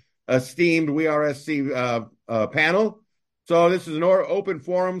our esteemed WeAreSC panel. So this is an open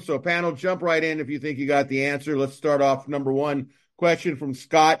forum, so panel, jump right in if you think you got the answer. Let's start off number one. Question from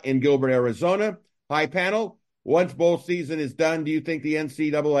Scott in Gilbert, Arizona. Hi, panel. Once bowl season is done, do you think the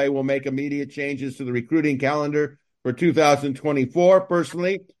NCAA will make immediate changes to the recruiting calendar for 2024?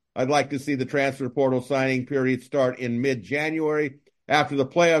 Personally, I'd like to see the transfer portal signing period start in mid-January after the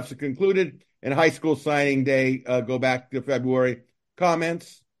playoffs are concluded and high school signing day go back to February.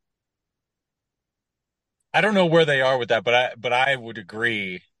 Comments? I don't know where they are with that, but I would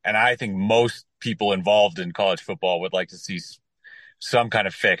agree, and I think most people involved in college football would like to see some kind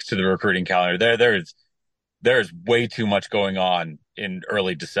of fix to the recruiting calendar. There's way too much going on in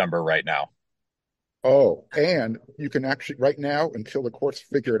early December right now. Oh, and you can actually right now, until the courts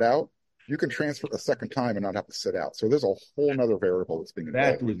figure it out, you can transfer a second time and not have to sit out. So there's a whole nother variable that's being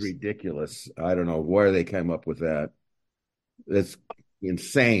involved. That was ridiculous. I don't know where they came up with that. That's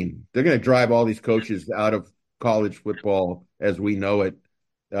insane. They're going to drive all these coaches out of college football as we know it.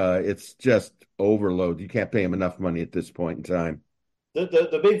 It's just overload. You can't pay them enough money at this point in time.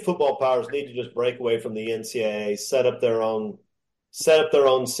 The big football powers need to just break away from the NCAA, set up their own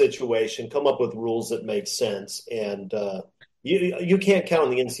situation, come up with rules that make sense, and you can't count on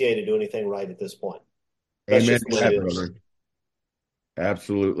the NCAA to do anything right at this point. That's Amen. just what it is.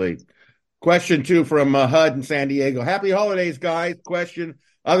 Absolutely. Question 2 from HUD in San Diego. Happy holidays, guys. Question: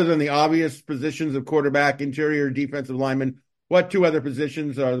 other than the obvious positions of quarterback, interior, defensive lineman, what 2 other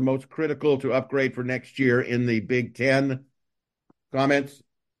positions are the most critical to upgrade for next year in the Big Ten? Comments?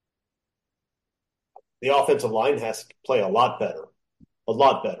 The offensive line has to play a lot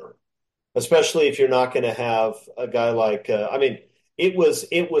better, especially if you're not going to have a guy like, it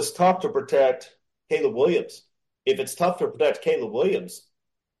was tough to protect Caleb Williams. If it's tough to protect Caleb Williams,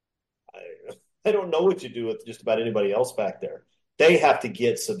 I don't know what you do with just about anybody else back there. They have to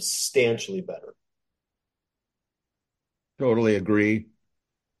get substantially better. Totally agree.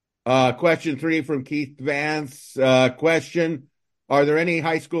 Question 3 from Keith Vance. Question: are there any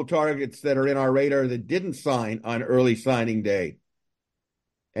high school targets that are in our radar that didn't sign on early signing day?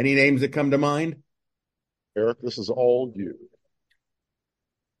 Any names that come to mind? Eric, this is all you.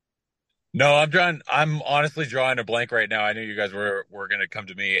 No, I'm honestly drawing a blank right now. I knew you guys were going to come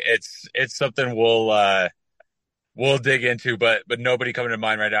to me. It's something we'll dig into, but nobody coming to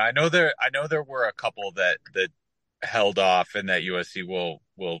mind right now. I know there were a couple that held off and that USC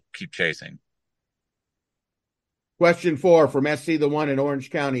will keep chasing. Question 4 from SC the One in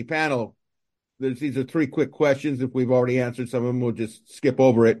Orange County panel. These are 3 quick questions. If we've already answered some of them, we'll just skip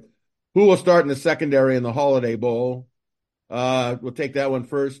over it. Who will start in the secondary in the Holiday Bowl? We'll take that one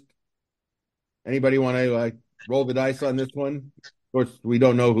first. Anybody want to roll the dice on this one? Of course, we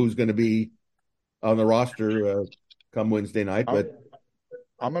don't know who's going to be on the roster come Wednesday night, but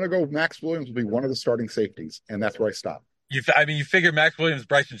I'm going to go Max Williams will be one of the starting safeties, and that's where I stop. You figure Max Williams,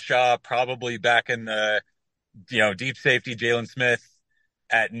 Bryson Shaw, probably back in the deep safety, Jalen Smith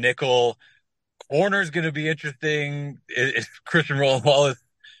at nickel. Corner's going to be interesting. Is Christian Wallace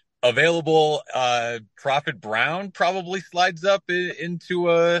available? Prophet Brown probably slides up into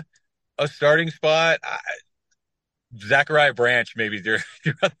a starting spot. Zachariah Branch maybe your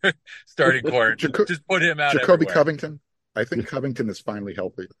other starting corner. Just put him out. Jacoby everywhere. Covington. I think Covington is finally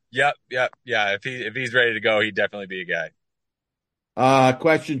healthy. Yep. Yeah. If he's ready to go, he'd definitely be a guy.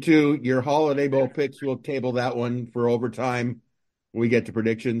 Question 2, your Holiday Bowl picks. We'll table that one for overtime when we get to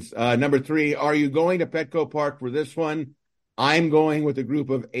predictions. Number 3, are you going to Petco Park for this one? I'm going with a group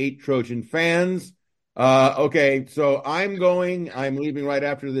of 8 Trojan fans. Okay, so I'm leaving right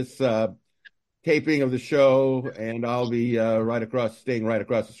after this taping of the show, and I'll be staying right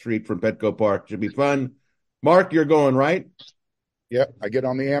across the street from Petco Park. Should be fun. Mark, you're going, right? Yep, I get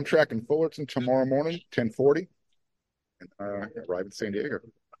on the Amtrak in Fullerton tomorrow morning, 10:40, and arrive in San Diego.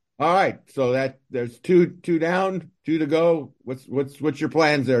 All right, so there's two down, 2 to go. What's your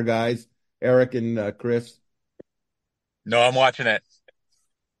plans there, guys? Eric and Chris. No, I'm watching it.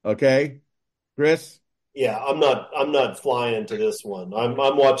 Okay, Chris. Yeah, I'm not flying into this one. I'm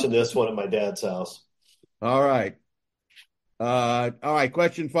watching this one at my dad's house. All right.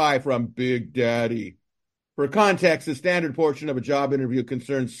 Question 5 from Big Daddy. For context, the standard portion of a job interview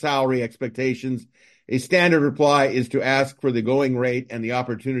concerns salary expectations. A standard reply is to ask for the going rate and the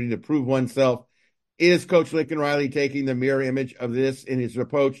opportunity to prove oneself. Is Coach Lincoln Riley taking the mirror image of this in his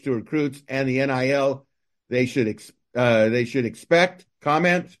approach to recruits and the NIL they should expect?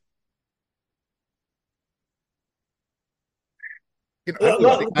 Comment. Can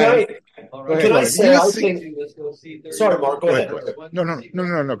I say? I think. Sorry, Mark. Go ahead. No.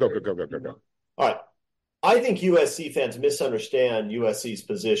 Go. All right. I think USC fans misunderstand USC's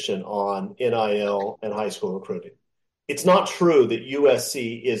position on NIL and high school recruiting. It's not true that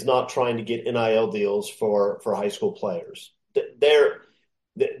USC is not trying to get NIL deals for high school players.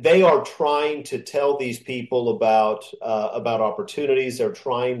 They are trying to tell these people about opportunities. They're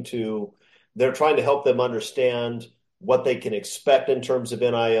trying to help them understand what they can expect in terms of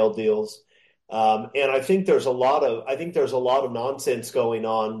NIL deals. And I think there's a lot of nonsense going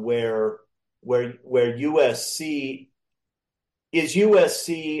on where USC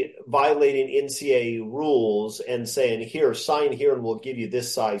violating NCAA rules and saying, here, sign here and we'll give you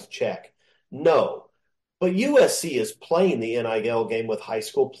this size check. No. But USC is playing the NIL game with high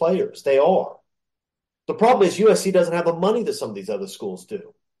school players. They are. The problem is USC doesn't have the money that some of these other schools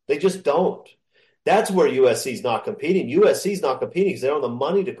do. They just don't. That's where USC is not competing. USC is not competing because they don't have the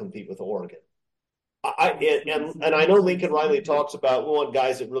money to compete with Oregon. And I know Lincoln Riley talks about we want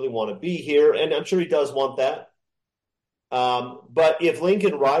guys that really want to be here, and I'm sure he does want that. But if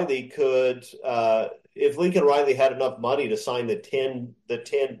Lincoln Riley had enough money to sign the 10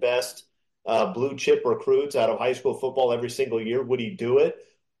 best blue chip recruits out of high school football every single year, would he do it?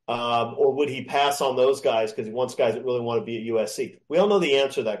 Or would he pass on those guys because he wants guys that really want to be at USC? We all know the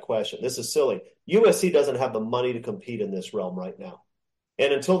answer to that question. This is silly. USC doesn't have the money to compete in this realm right now.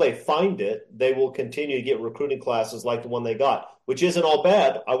 And until they find it, they will continue to get recruiting classes like the one they got, which isn't all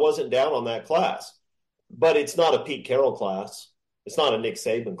bad. I wasn't down on that class. But it's not a Pete Carroll class. It's not a Nick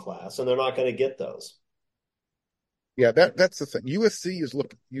Saban class, and they're not going to get those. Yeah, that's the thing. USC is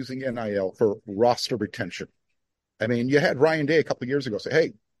using NIL for roster retention. I mean, you had Ryan Day a couple of years ago say,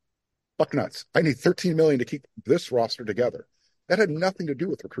 hey, Bucknuts, I need $13 million to keep this roster together. That had nothing to do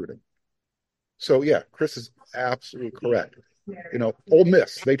with recruiting. So, yeah, Chris is absolutely correct. Ole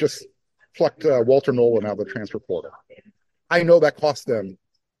Miss, they just plucked Walter Nolan out of the transfer portal. I know that cost them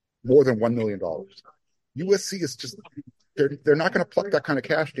more than $1 million. USC is just they're not going to pluck that kind of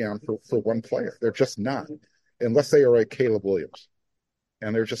cash down for one player. They're just not, unless they are a Caleb Williams.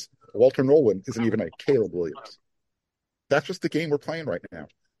 And they're just Walter Nolan isn't even a Caleb Williams. That's just the game we're playing right now.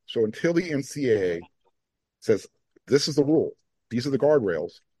 So until the NCAA says this is the rule, these are the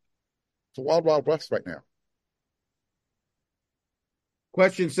guardrails, it's a wild, wild west right now.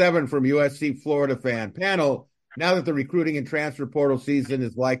 Question 7 from USC Florida fan. Panel, now that the recruiting and transfer portal season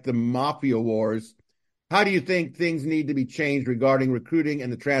is like the Mafia Wars, how do you think things need to be changed regarding recruiting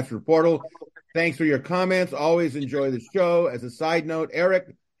and the transfer portal? Thanks for your comments. Always enjoy the show. As a side note,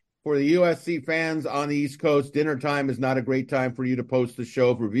 Eric, for the USC fans on the East Coast, dinner time is not a great time for you to post the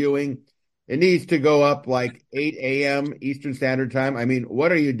show for viewing. It needs to go up like 8 a.m. Eastern Standard Time. I mean,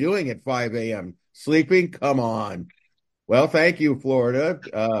 what are you doing at 5 a.m.? Sleeping? Come on. Well, thank you, Florida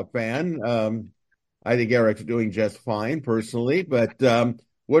fan. I think Eric's doing just fine personally, but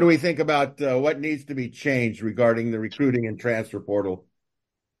what do we think about what needs to be changed regarding the recruiting and transfer portal?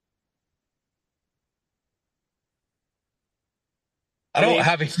 I don't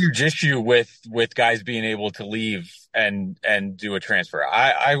have a huge issue with guys being able to leave and do a transfer.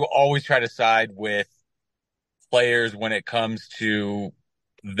 I always try to side with players when it comes to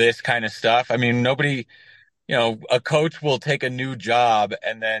this kind of stuff. I mean, nobody, a coach will take a new job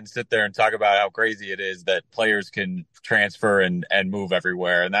and then sit there and talk about how crazy it is that players can transfer and move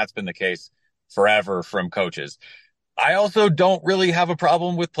everywhere. And that's been the case forever from coaches. I also don't really have a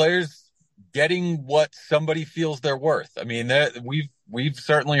problem with players getting what somebody feels they're worth. I mean, we've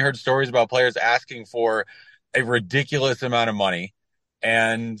certainly heard stories about players asking for a ridiculous amount of money.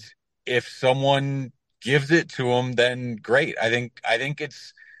 And if someone gives it to them, then great. I think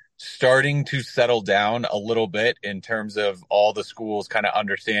it's starting to settle down a little bit in terms of all the schools kind of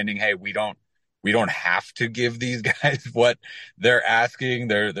understanding, hey, we don't have to give these guys what they're asking.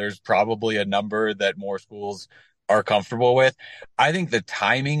 There's probably a number that more schools are comfortable with. I think the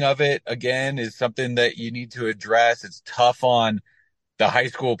timing of it, again, is something that you need to address. It's tough on the high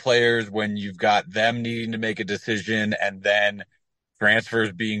school players when you've got them needing to make a decision and then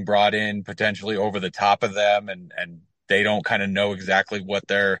transfers being brought in potentially over the top of them, and they don't kind of know exactly what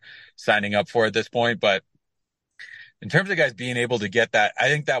they're signing up for at this point. But in terms of guys being able to get that, I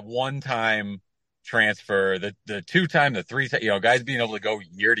think that one-time transfer, the two-time, the three-time, guys being able to go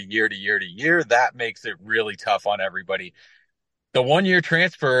year to year to year to year, that makes it really tough on everybody. The one-year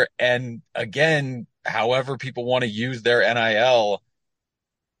transfer, and again, however people want to use their NIL,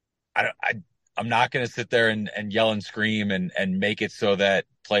 I'm not going to sit there and yell and scream and make it so that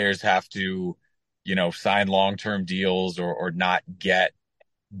players have to, sign long-term deals or not get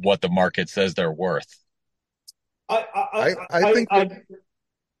what the market says they're worth. I think.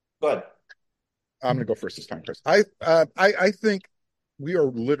 Go ahead. I'm going to go first this time, Chris. I think we are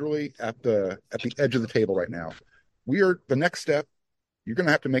literally at the edge of the table right now. We are the next step. You're going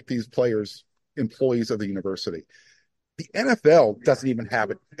to have to make these players employees of the university. The NFL doesn't even have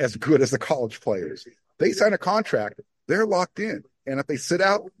it as good as the college players. They sign a contract, they're locked in, and if they sit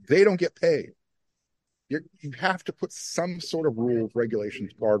out, they don't get paid. You have to put some sort of rules,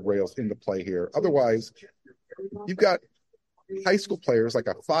 regulations, guardrails into play here. Otherwise, you've got high school players like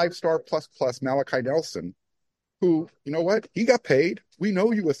a 5-star plus Malachi Nelson, who, you know what? He got paid. We know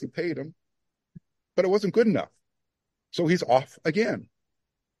USC paid him, but it wasn't good enough. So he's off again.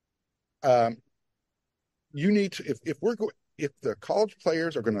 You need to, if the college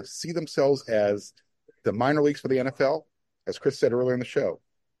players are going to see themselves as the minor leagues for the NFL, as Chris said earlier in the show,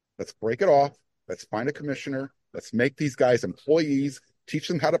 let's break it off. Let's find a commissioner. Let's make these guys employees, teach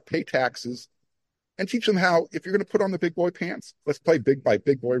them how to pay taxes, and teach them how, if you're going to put on the big boy pants, let's play big by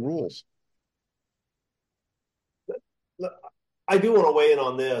big boy rules. I do want to weigh in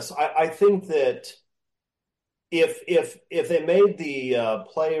on this. I think that if they made the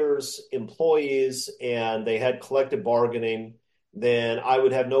players employees and they had collective bargaining, then I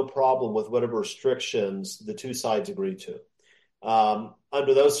would have no problem with whatever restrictions the two sides agree to.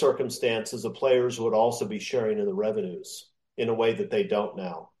 Under those circumstances, the players would also be sharing in the revenues in a way that they don't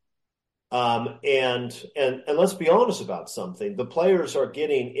now. And let's be honest about something. The players are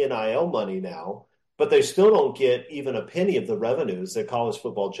getting NIL money now, but they still don't get even a penny of the revenues that college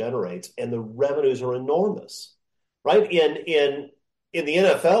football generates, and the revenues are enormous, right? In the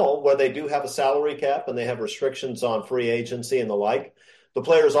NFL, where they do have a salary cap and they have restrictions on free agency and the like, the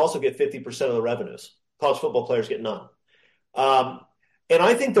players also get 50% of the revenues. College football players get none. And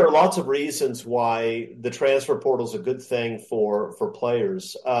I think there are lots of reasons why the transfer portal is a good thing for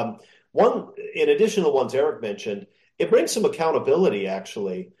players. One, in addition to the ones Eric mentioned, it brings some accountability,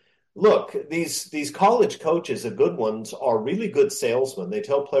 actually. Look, these college coaches, the good ones, are really good salesmen. They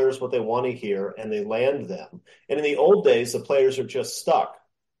tell players what they want to hear, and they land them. And in the old days, the players are just stuck.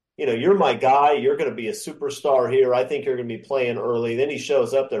 You're my guy. You're going to be a superstar here. I think you're going to be playing early. Then he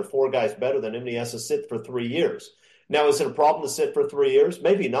shows up. There are 4 guys better than him, and he has to sit for 3 years. Now, is it a problem to sit for 3 years?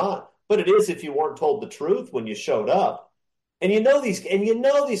 Maybe not. But it is if you weren't told the truth when you showed up. And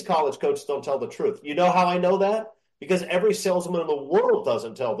these college coaches don't tell the truth. You know how I know that? because every salesman in the world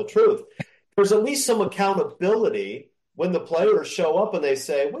doesn't tell the truth. There's at least some accountability when the players show up and they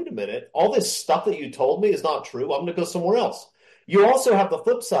say, wait a minute, all this stuff that you told me is not true. I'm going to go somewhere else. You also have the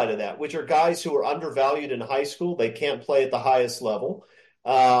flip side of that, which are guys who are undervalued in high school. They can't play at the highest level.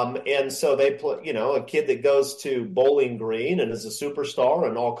 And so they play, a kid that goes to Bowling Green and is a superstar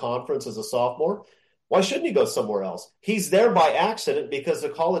in all conference as a sophomore. Why shouldn't he go somewhere else? He's there by accident because the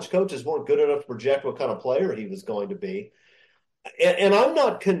college coaches weren't good enough to project what kind of player he was going to be. And I'm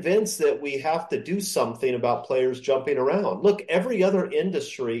not convinced that we have to do something about players jumping around. Look, every other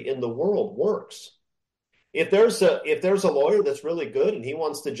industry in the world works. If there's a lawyer that's really good and he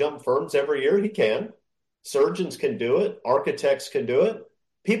wants to jump firms every year, he can. Surgeons can do it. Architects can do it.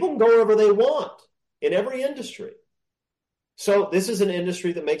 People can go wherever they want in every industry. So this is an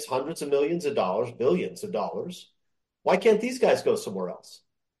industry that makes hundreds of millions of dollars, billions of dollars. Why can't these guys go somewhere else?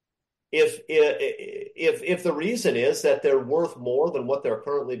 If the reason is that they're worth more than what they're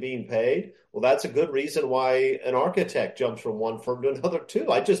currently being paid, well, that's a good reason why an architect jumps from one firm to another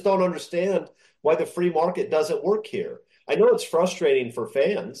too. I just don't understand why the free market doesn't work here. I know it's frustrating for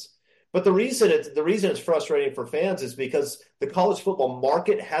fans, but the reason it's frustrating for fans is because the college football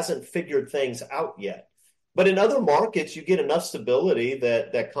market hasn't figured things out yet. But in other markets, you get enough stability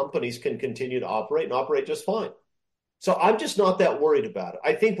that companies can continue to operate and operate just fine. So I'm just not that worried about it.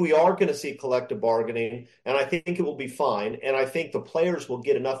 I think we are going to see collective bargaining, and I think it will be fine. And I think the players will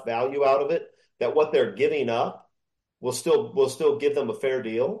get enough value out of it that what they're giving up will still give them a fair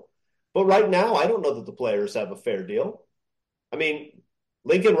deal. But right now, I don't know that the players have a fair deal. I mean,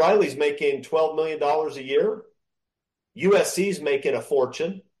 Lincoln Riley's making $12 million a year. USC's making a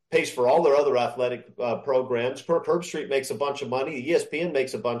fortune, pays for all their other athletic programs. Kirk Herbstreit makes a bunch of money. ESPN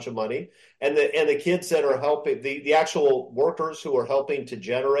makes a bunch of money. And the kids that are helping, the actual workers who are helping to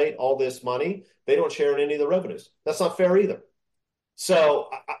generate all this money, they don't share in any of the revenues. That's not fair either. So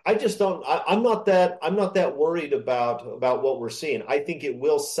I just don't. I'm not that worried about what we're seeing. I think it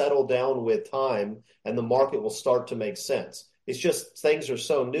will settle down with time, and the market will start to make sense. It's just things are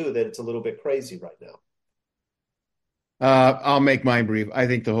so new that it's a little bit crazy right now. I'll make mine brief. I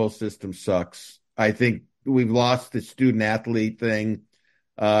think the whole system sucks. I think we've lost the student athlete thing.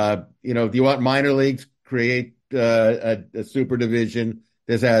 Do you want minor leagues? Create a super division.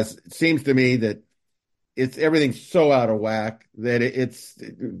 It seems to me that everything's so out of whack that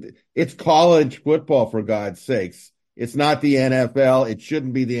it's college football, for God's sakes. It's not the NFL. It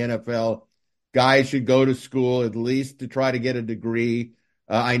shouldn't be the NFL. Guys should go to school at least to try to get a degree.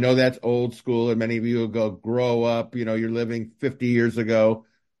 I know that's old school, and many of you will go, grow up. You're living 50 years ago.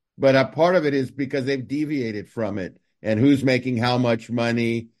 But a part of it is because they've deviated from it. And who's making how much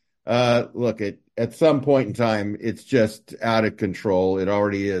money? Look, at some point in time, it's just out of control. It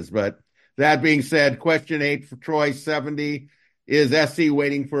already is. But that being said, question 8 for Troy 70. Is SC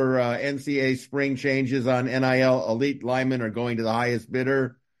waiting for NCAA spring changes on NIL? Elite linemen are going to the highest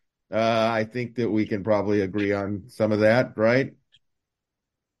bidder. I think that we can probably agree on some of that, right?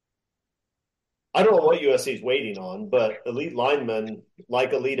 I don't know what USC is waiting on, but elite linemen,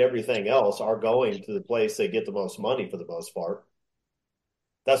 like elite everything else, are going to the place they get the most money for the most part.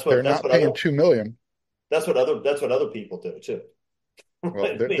 They're not paying $2 million. That's what other people do too.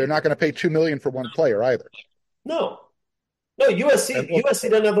 Well, they're not going to pay $2 million for one player either. No, USC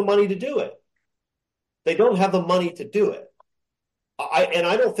doesn't have the money to do it. They don't have the money to do it. I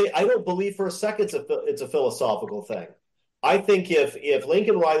don't believe for a second it's a philosophical thing. I think if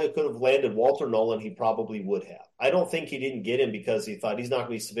Lincoln Riley could have landed Walter Nolan, he probably would have. I don't think he didn't get him because he thought he's not going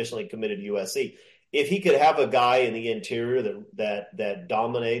to be sufficiently committed to USC. If he could have a guy in the interior that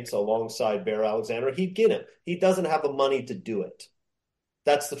dominates alongside Bear Alexander, he'd get him. He doesn't have the money to do it.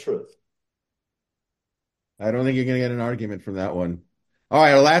 That's the truth. I don't think you're going to get an argument from that one. All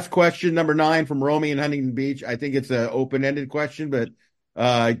right, our last question, number 9 from Romy in Huntington Beach. I think it's an open-ended question, but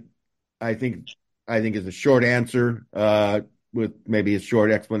I think it's a short answer with maybe a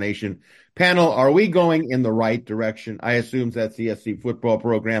short explanation. Panel, are we going in the right direction? I assume that's the SC football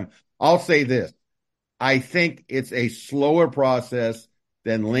program. I'll say this. I think it's a slower process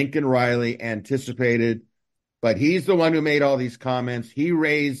than Lincoln Riley anticipated, but he's the one who made all these comments. He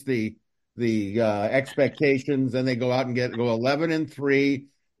raised the expectations, and they go out and go 11-3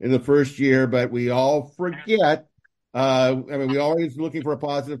 in the first year, but we all forget. We're always looking for a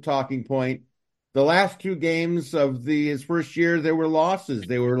positive talking point. The last 2 games of his first year, there were losses.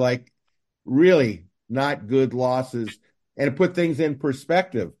 They were like really not good losses, and it put things in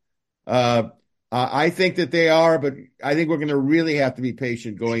perspective. I think that they are, but I think we're going to really have to be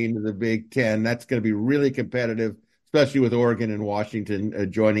patient going into the Big Ten. That's going to be really competitive, especially with Oregon and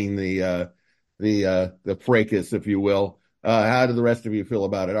Washington joining the the fracas, if you will. How do the rest of you feel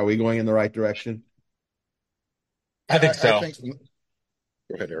about it? Are we going in the right direction? I think so.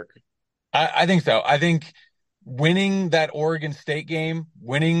 Go ahead, Eric. I think so. I think winning that Oregon State game,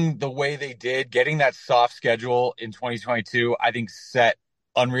 winning the way they did, getting that soft schedule in 2022, I think set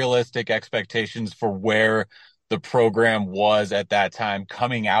unrealistic expectations for where the program was at that time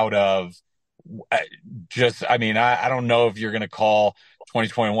coming out of I don't know if you're going to call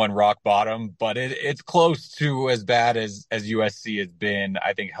 2021 rock bottom, but it's close to as bad as USC has been,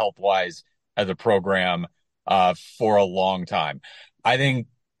 I think, health wise as a program for a long time. I think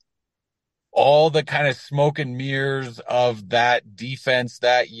all the kind of smoke and mirrors of that defense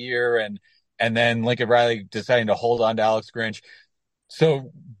that year and then Lincoln Riley deciding to hold on to Alex Grinch.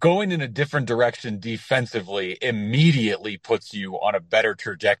 So going in a different direction defensively immediately puts you on a better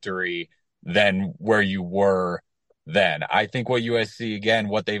trajectory than where you were then. I think what USC, again,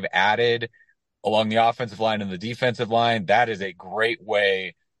 what they've added along the offensive line and the defensive line, that is a great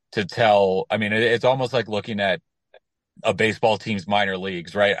way to tell. I mean, it's almost like looking at a baseball team's minor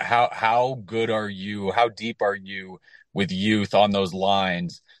leagues, right? How good are you? How deep are you with youth on those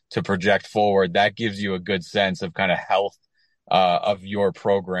lines to project forward? That gives you a good sense of kind of health of your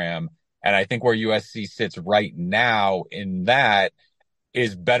program. And I think where USC sits right now in that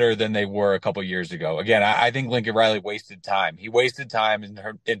is better than they were a couple years ago. Again, I think Lincoln Riley wasted time. He wasted time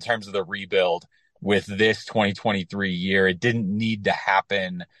in terms of the rebuild with this 2023 year. It didn't need to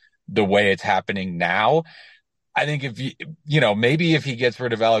happen the way it's happening now. I think maybe if he gets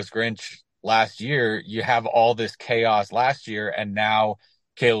rid of Alex Grinch last year, you have all this chaos last year, and now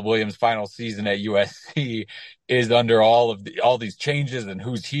Caleb Williams' final season at USC is under all these changes and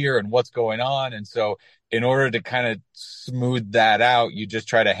who's here and what's going on. And so in order to kind of smooth that out, you just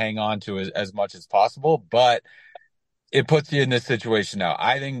try to hang on to as much as possible. But it puts you in this situation now.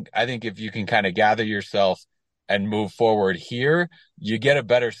 I think if you can kind of gather yourself and move forward here, you get a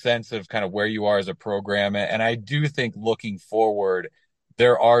better sense of kind of where you are as a program. And I do think looking forward,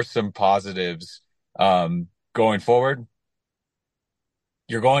 there are some positives going forward.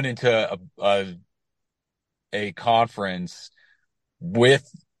 You're going into a conference with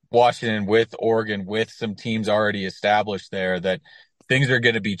Washington, with Oregon, with some teams already established there that things are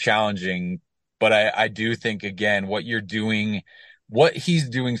going to be challenging. But I do think, again, what he's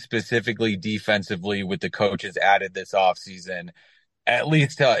doing specifically defensively with the coaches added this offseason, at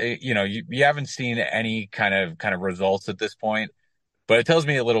least, you haven't seen any kind of results at this point, but it tells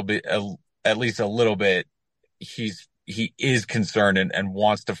me a little bit, at least a little bit, he is concerned and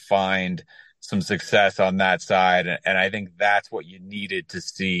wants to find some success on that side. And I think that's what you needed to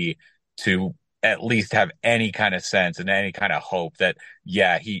see to at least have any kind of sense and any kind of hope that,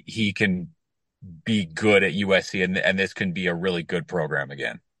 yeah, he can be good at USC and this can be a really good program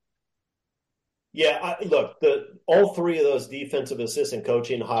again. Yeah, look, all three of those defensive assistant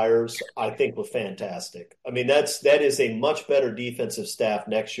coaching hires, I think, were fantastic. I mean, that is a much better defensive staff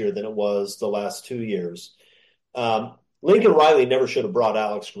next year than it was the last 2 years. Lincoln Riley never should have brought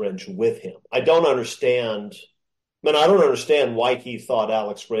Alex Grinch with him. I don't understand why he thought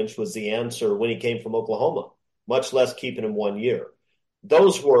Alex Grinch was the answer when he came from Oklahoma, much less keeping him 1 year.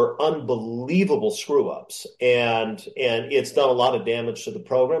 Those were unbelievable screw-ups, and it's done a lot of damage to the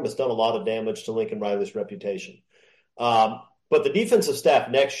program. It's done a lot of damage to Lincoln Riley's reputation. But the defensive staff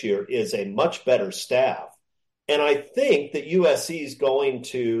next year is a much better staff. And I think that USC is going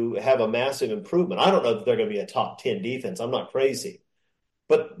to have a massive improvement. I don't know if they're going to be a top 10 defense. I'm not crazy.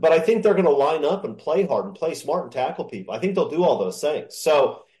 But I think they're going to line up and play hard and play smart and tackle people. I think they'll do all those things.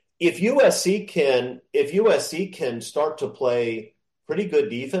 So if USC can start to play pretty good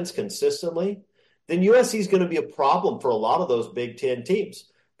defense consistently, then USC is going to be a problem for a lot of those Big Ten teams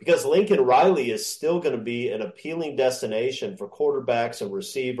because Lincoln Riley is still going to be an appealing destination for quarterbacks and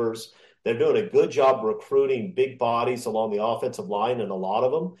receivers. They're doing a good job recruiting big bodies along the offensive line, and a lot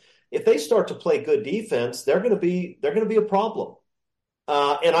of them. If they start to play good defense, they're going to be a problem.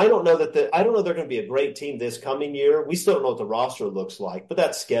 And I don't know they're going to be a great team this coming year. We still don't know what the roster looks like, but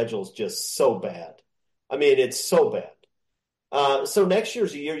that schedule's just so bad. I mean, it's so bad. So next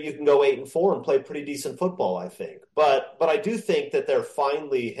year's a year you can go 8-4 and play pretty decent football, I think. But I do think that they're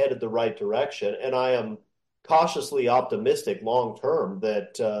finally headed the right direction, and I am cautiously optimistic long term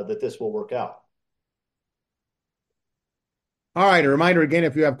that this will work out. All right. A reminder again,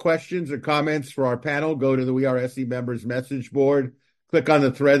 if you have questions or comments for our panel, go to the WeAreSC members message board. Click on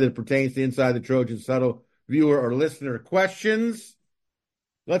the thread that pertains to Inside the Trojan Subtle viewer or listener questions.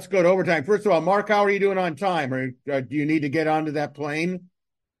 Let's go to overtime. First of all, Mark, how are you doing on time? Or do you need to get onto that plane?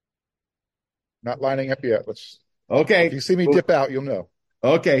 Not lining up yet. Okay. If you see me dip out, you'll know.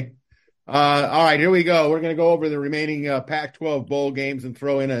 Okay. All right, here we go. We're going to go over the remaining Pac-12 bowl games and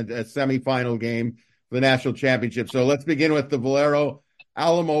throw in a semifinal game for the national championship. So let's begin with the Valero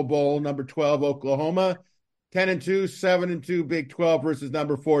Alamo Bowl, number 12, Oklahoma, 10-2, 7-2, Big 12 versus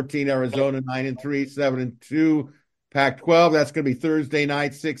number 14, Arizona, 9-3, 7-2, Pac-12. That's going to be Thursday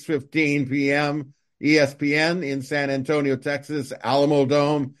night, 6:15 p.m. ESPN in San Antonio, Texas, Alamo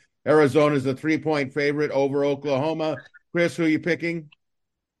Dome. Arizona's a 3-point favorite over Oklahoma. Chris, who are you picking?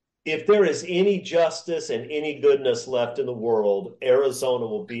 If there is any justice and any goodness left in the world, Arizona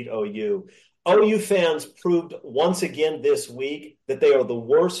will beat OU. OU fans proved once again this week that they are the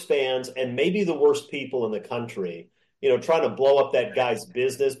worst fans and maybe the worst people in the country. You know, trying to blow up that guy's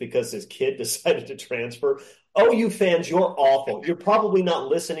business because his kid decided to transfer. OU fans, you're awful. You're probably not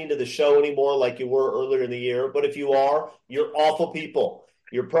listening to the show anymore like you were earlier in the year, but if you are, you're awful people.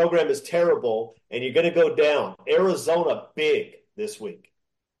 Your program is terrible, and you're going to go down. Arizona big this week.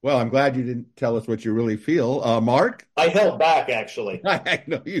 Well, I'm glad you didn't tell us what you really feel. Mark? I held back, actually. I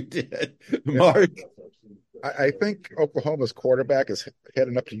know you did. Mark? I think Oklahoma's quarterback is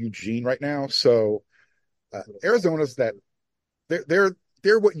heading up to Eugene right now. So Arizona's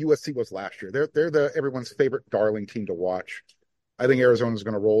they're what USC was last year. They're the everyone's favorite darling team to watch. I think Arizona's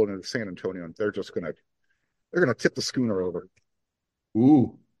going to roll into San Antonio, and they're going to tip the schooner over.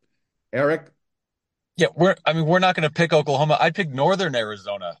 Ooh. Eric? Yeah, we're not going to pick Oklahoma. I'd pick Northern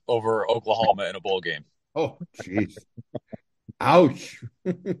Arizona over Oklahoma in a bowl game. Oh, jeez. Ouch.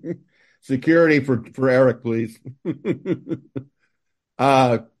 Security for Eric, please.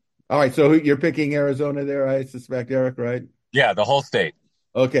 All right, so you're picking Arizona there, I suspect, Eric, right? Yeah, the whole state.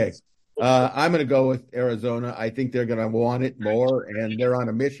 Okay. I'm going to go with Arizona. I think they're going to want it more, and they're on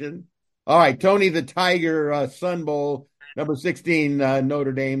a mission. All right, Tony the Tiger Sun Bowl, number 16,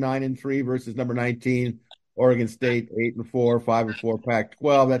 Notre Dame, 9-3 versus number 19, Oregon State, 8-4, 5-4,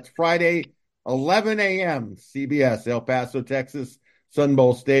 Pac-12. That's Friday, 11 a.m., CBS, El Paso, Texas, Sun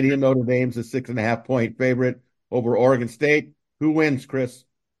Bowl Stadium. Notre Dame's a 6.5-point favorite over Oregon State. Who wins, Chris?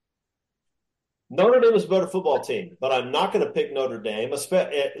 Notre Dame is a better football team, but I'm not going to pick Notre Dame.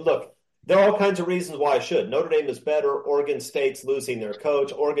 Look, there are all kinds of reasons why I should. Notre Dame is better. Oregon State's losing their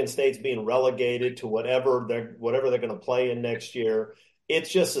coach. Oregon State's being relegated to whatever they're going to play in next year.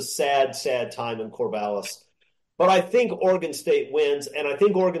 It's just a sad, sad time in Corvallis. But I think Oregon State wins, and I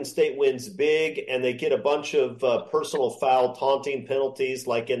think Oregon State wins big, and they get a bunch of personal foul taunting penalties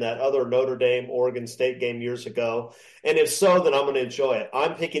like in that other Notre Dame-Oregon State game years ago. And if so, then I'm going to enjoy it.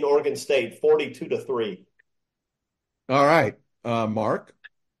 I'm picking Oregon State 42-3. All right. Mark?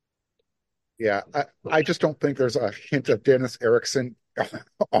 Yeah, I just don't think there's a hint of Dennis Erickson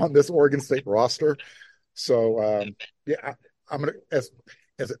on this Oregon State roster. So, yeah, I'm going to,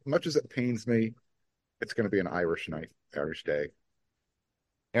 as much as it pains me, it's going to be an Irish night, Irish day.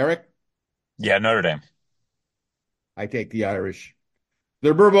 Eric? Yeah, Notre Dame. I take the Irish. The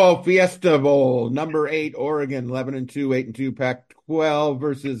Burbo Fiesta Bowl, number 8, Oregon, 11-2, 8-2, Pac-12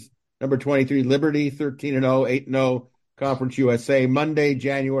 versus number 23, Liberty, 13-0, 8-0, Conference USA. Monday,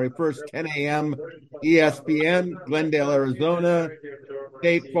 January 1st, 10 a.m., ESPN, Glendale, Arizona,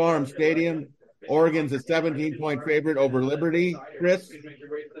 State Farm Stadium. Oregon's a 17-point favorite over Liberty. Chris?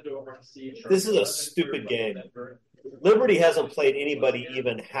 This is a stupid game. Liberty hasn't played anybody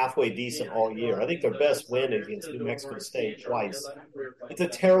even halfway decent all year. I think their best win against New Mexico State twice. It's a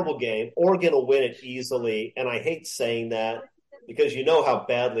terrible game. Oregon will win it easily, and I hate saying that because you know how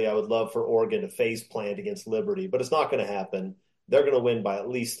badly I would love for Oregon to face plant against Liberty, but it's not going to happen. They're going to win by at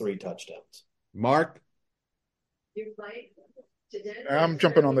least 3 touchdowns. Mark? I'm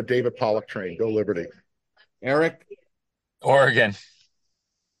jumping on the David Pollock train. Go Liberty. Eric? Oregon.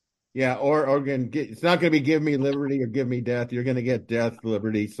 Yeah, or Oregon. It's not going to be give me liberty or give me death. You're going to get death,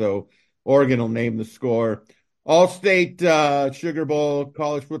 liberty. So Oregon will name the score. All-State Sugar Bowl,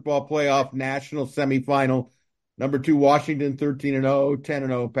 College Football Playoff, National Semifinal. Number 2, Washington, 13-0,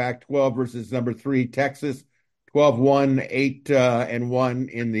 10-0, Pac-12 versus number 3, Texas, 12-1, 8-1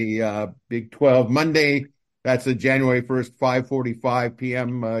 in the Big 12. Monday, that's a January 1st, 5:45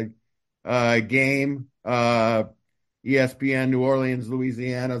 p.m. Game. ESPN, New Orleans,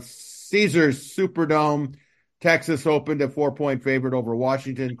 Louisiana, Caesars Superdome. Texas opened a 4-point favorite over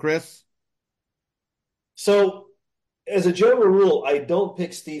Washington. Chris? So, as a general rule, I don't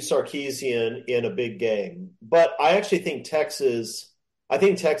pick Steve Sarkisian in a big game, but I actually think Texas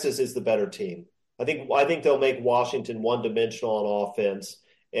is the better team. I think they'll make Washington one-dimensional on offense,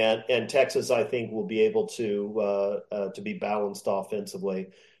 and Texas, I think, will be able to be balanced offensively.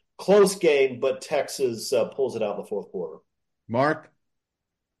 Close game, but Texas pulls it out in the fourth quarter. Mark?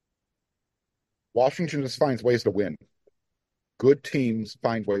 Washington just finds ways to win. good teams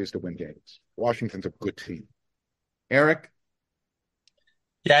find ways to win games. Washington's a good team. Eric?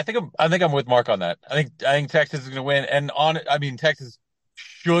 Yeah, I think I'm with Mark on that. I think Texas is going to win, and Texas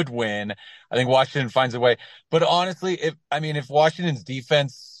should win. I think Washington finds a way. But honestly, if Washington's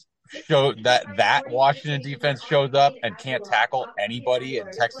defense that Washington defense shows up and can't tackle anybody,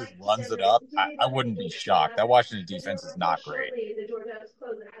 and Texas runs it up, I wouldn't be shocked. That Washington defense is not great.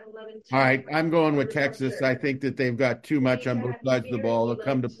 All right, I'm going with Texas. I think that they've got too much on both sides of the ball. They'll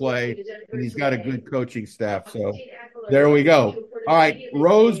come to play, and he's got a good coaching staff. So there we go. All right,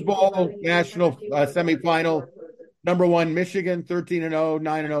 Rose Bowl national semifinal. Number 1, Michigan, 13-0,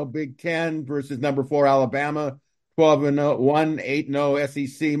 9-0 Big Ten versus number 4, Alabama, 12-1, 8-0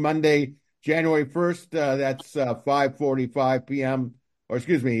 SEC. Monday, January 1st. That's 5:45 p.m. Or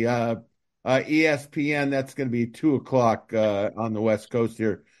excuse me, ESPN. That's going to be 2:00 on the West Coast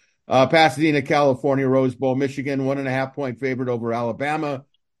here. Pasadena, California, Rose Bowl, Michigan, 1.5-point favorite over Alabama.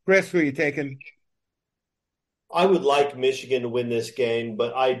 Chris, who are you taking? I would like Michigan to win this game,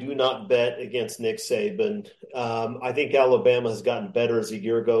 but I do not bet against Nick Saban. I think Alabama has gotten better as the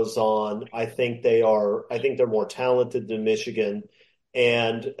year goes on. I think they're more talented than Michigan,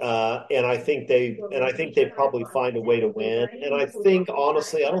 and I think they probably find a way to win. And I think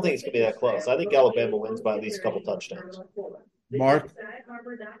honestly, I don't think it's going to be that close. I think Alabama wins by at least a couple touchdowns. Mark?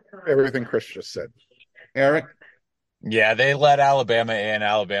 Everything Chris just said. Eric? Yeah, they let Alabama in.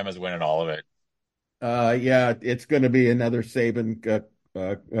 Alabama's winning all of it. Yeah, it's going to be another Saban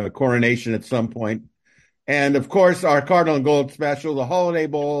coronation at some point. And, of course, our Cardinal and Gold special, the Holiday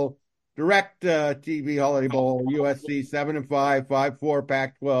Bowl, direct TV Holiday Bowl, USC 7-5, 5-4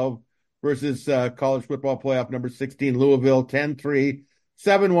 Pac-12 versus college football playoff number 16, Louisville 10-3,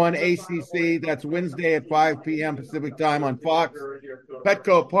 7-1 ACC. That's Wednesday at 5 p.m. Pacific time on Fox.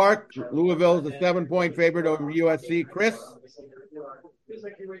 Petco Park, Louisville is a 7-point favorite over USC. Chris?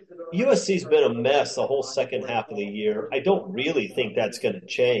 USC's been a mess the whole second half of the year. I don't really think that's going to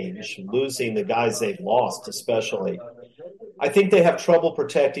change, losing the guys they've lost especially. I think they have trouble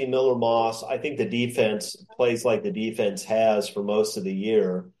protecting Miller Moss. I think the defense plays like the defense has for most of the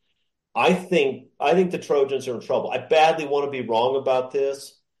year. I think the Trojans are in trouble. I badly want to be wrong about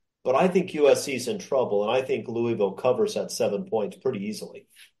this, but I think USC's in trouble, and I think Louisville covers that 7 points pretty easily.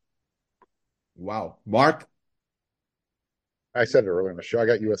 Wow. Mark? I said it earlier in the show. I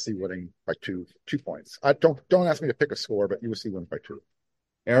got USC winning by 2 points. I don't ask me to pick a score, but USC wins by 2.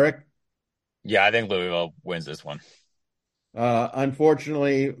 Eric? Yeah, I think Louisville wins this one.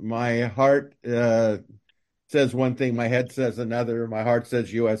 Unfortunately, my heart says one thing, my head says another. My heart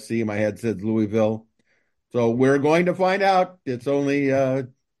says USC, my head says Louisville. So we're going to find out. It's only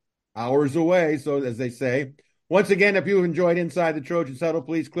hours away, so as they say. Once again, if you've enjoyed Inside the Trojan Huddle,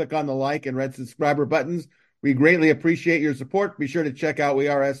 please click on the like and red subscriber buttons. We greatly appreciate your support. Be sure to check out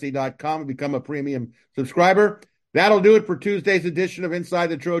WeAreSC.com and become a premium subscriber. That'll do it for Tuesday's edition of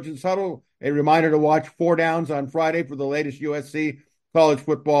Inside the Trojans Huddle. A reminder to watch 4 Downs on Friday for the latest USC college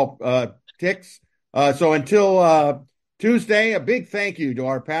football ticks. So until Tuesday, a big thank you to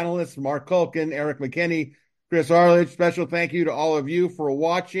our panelists, Mark Culkin, Eric McKinney, Chris Arledge. Special thank you to all of you for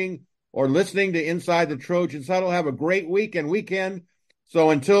watching or listening to Inside the Trojans Huddle. Have a great week and weekend. So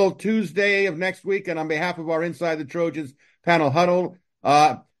until Tuesday of next week, and on behalf of our Inside the Trojans panel huddle,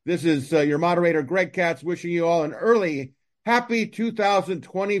 this is your moderator, Greg Katz, wishing you all an early, happy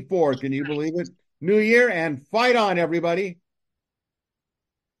 2024. Can you believe it? New Year, and fight on, everybody.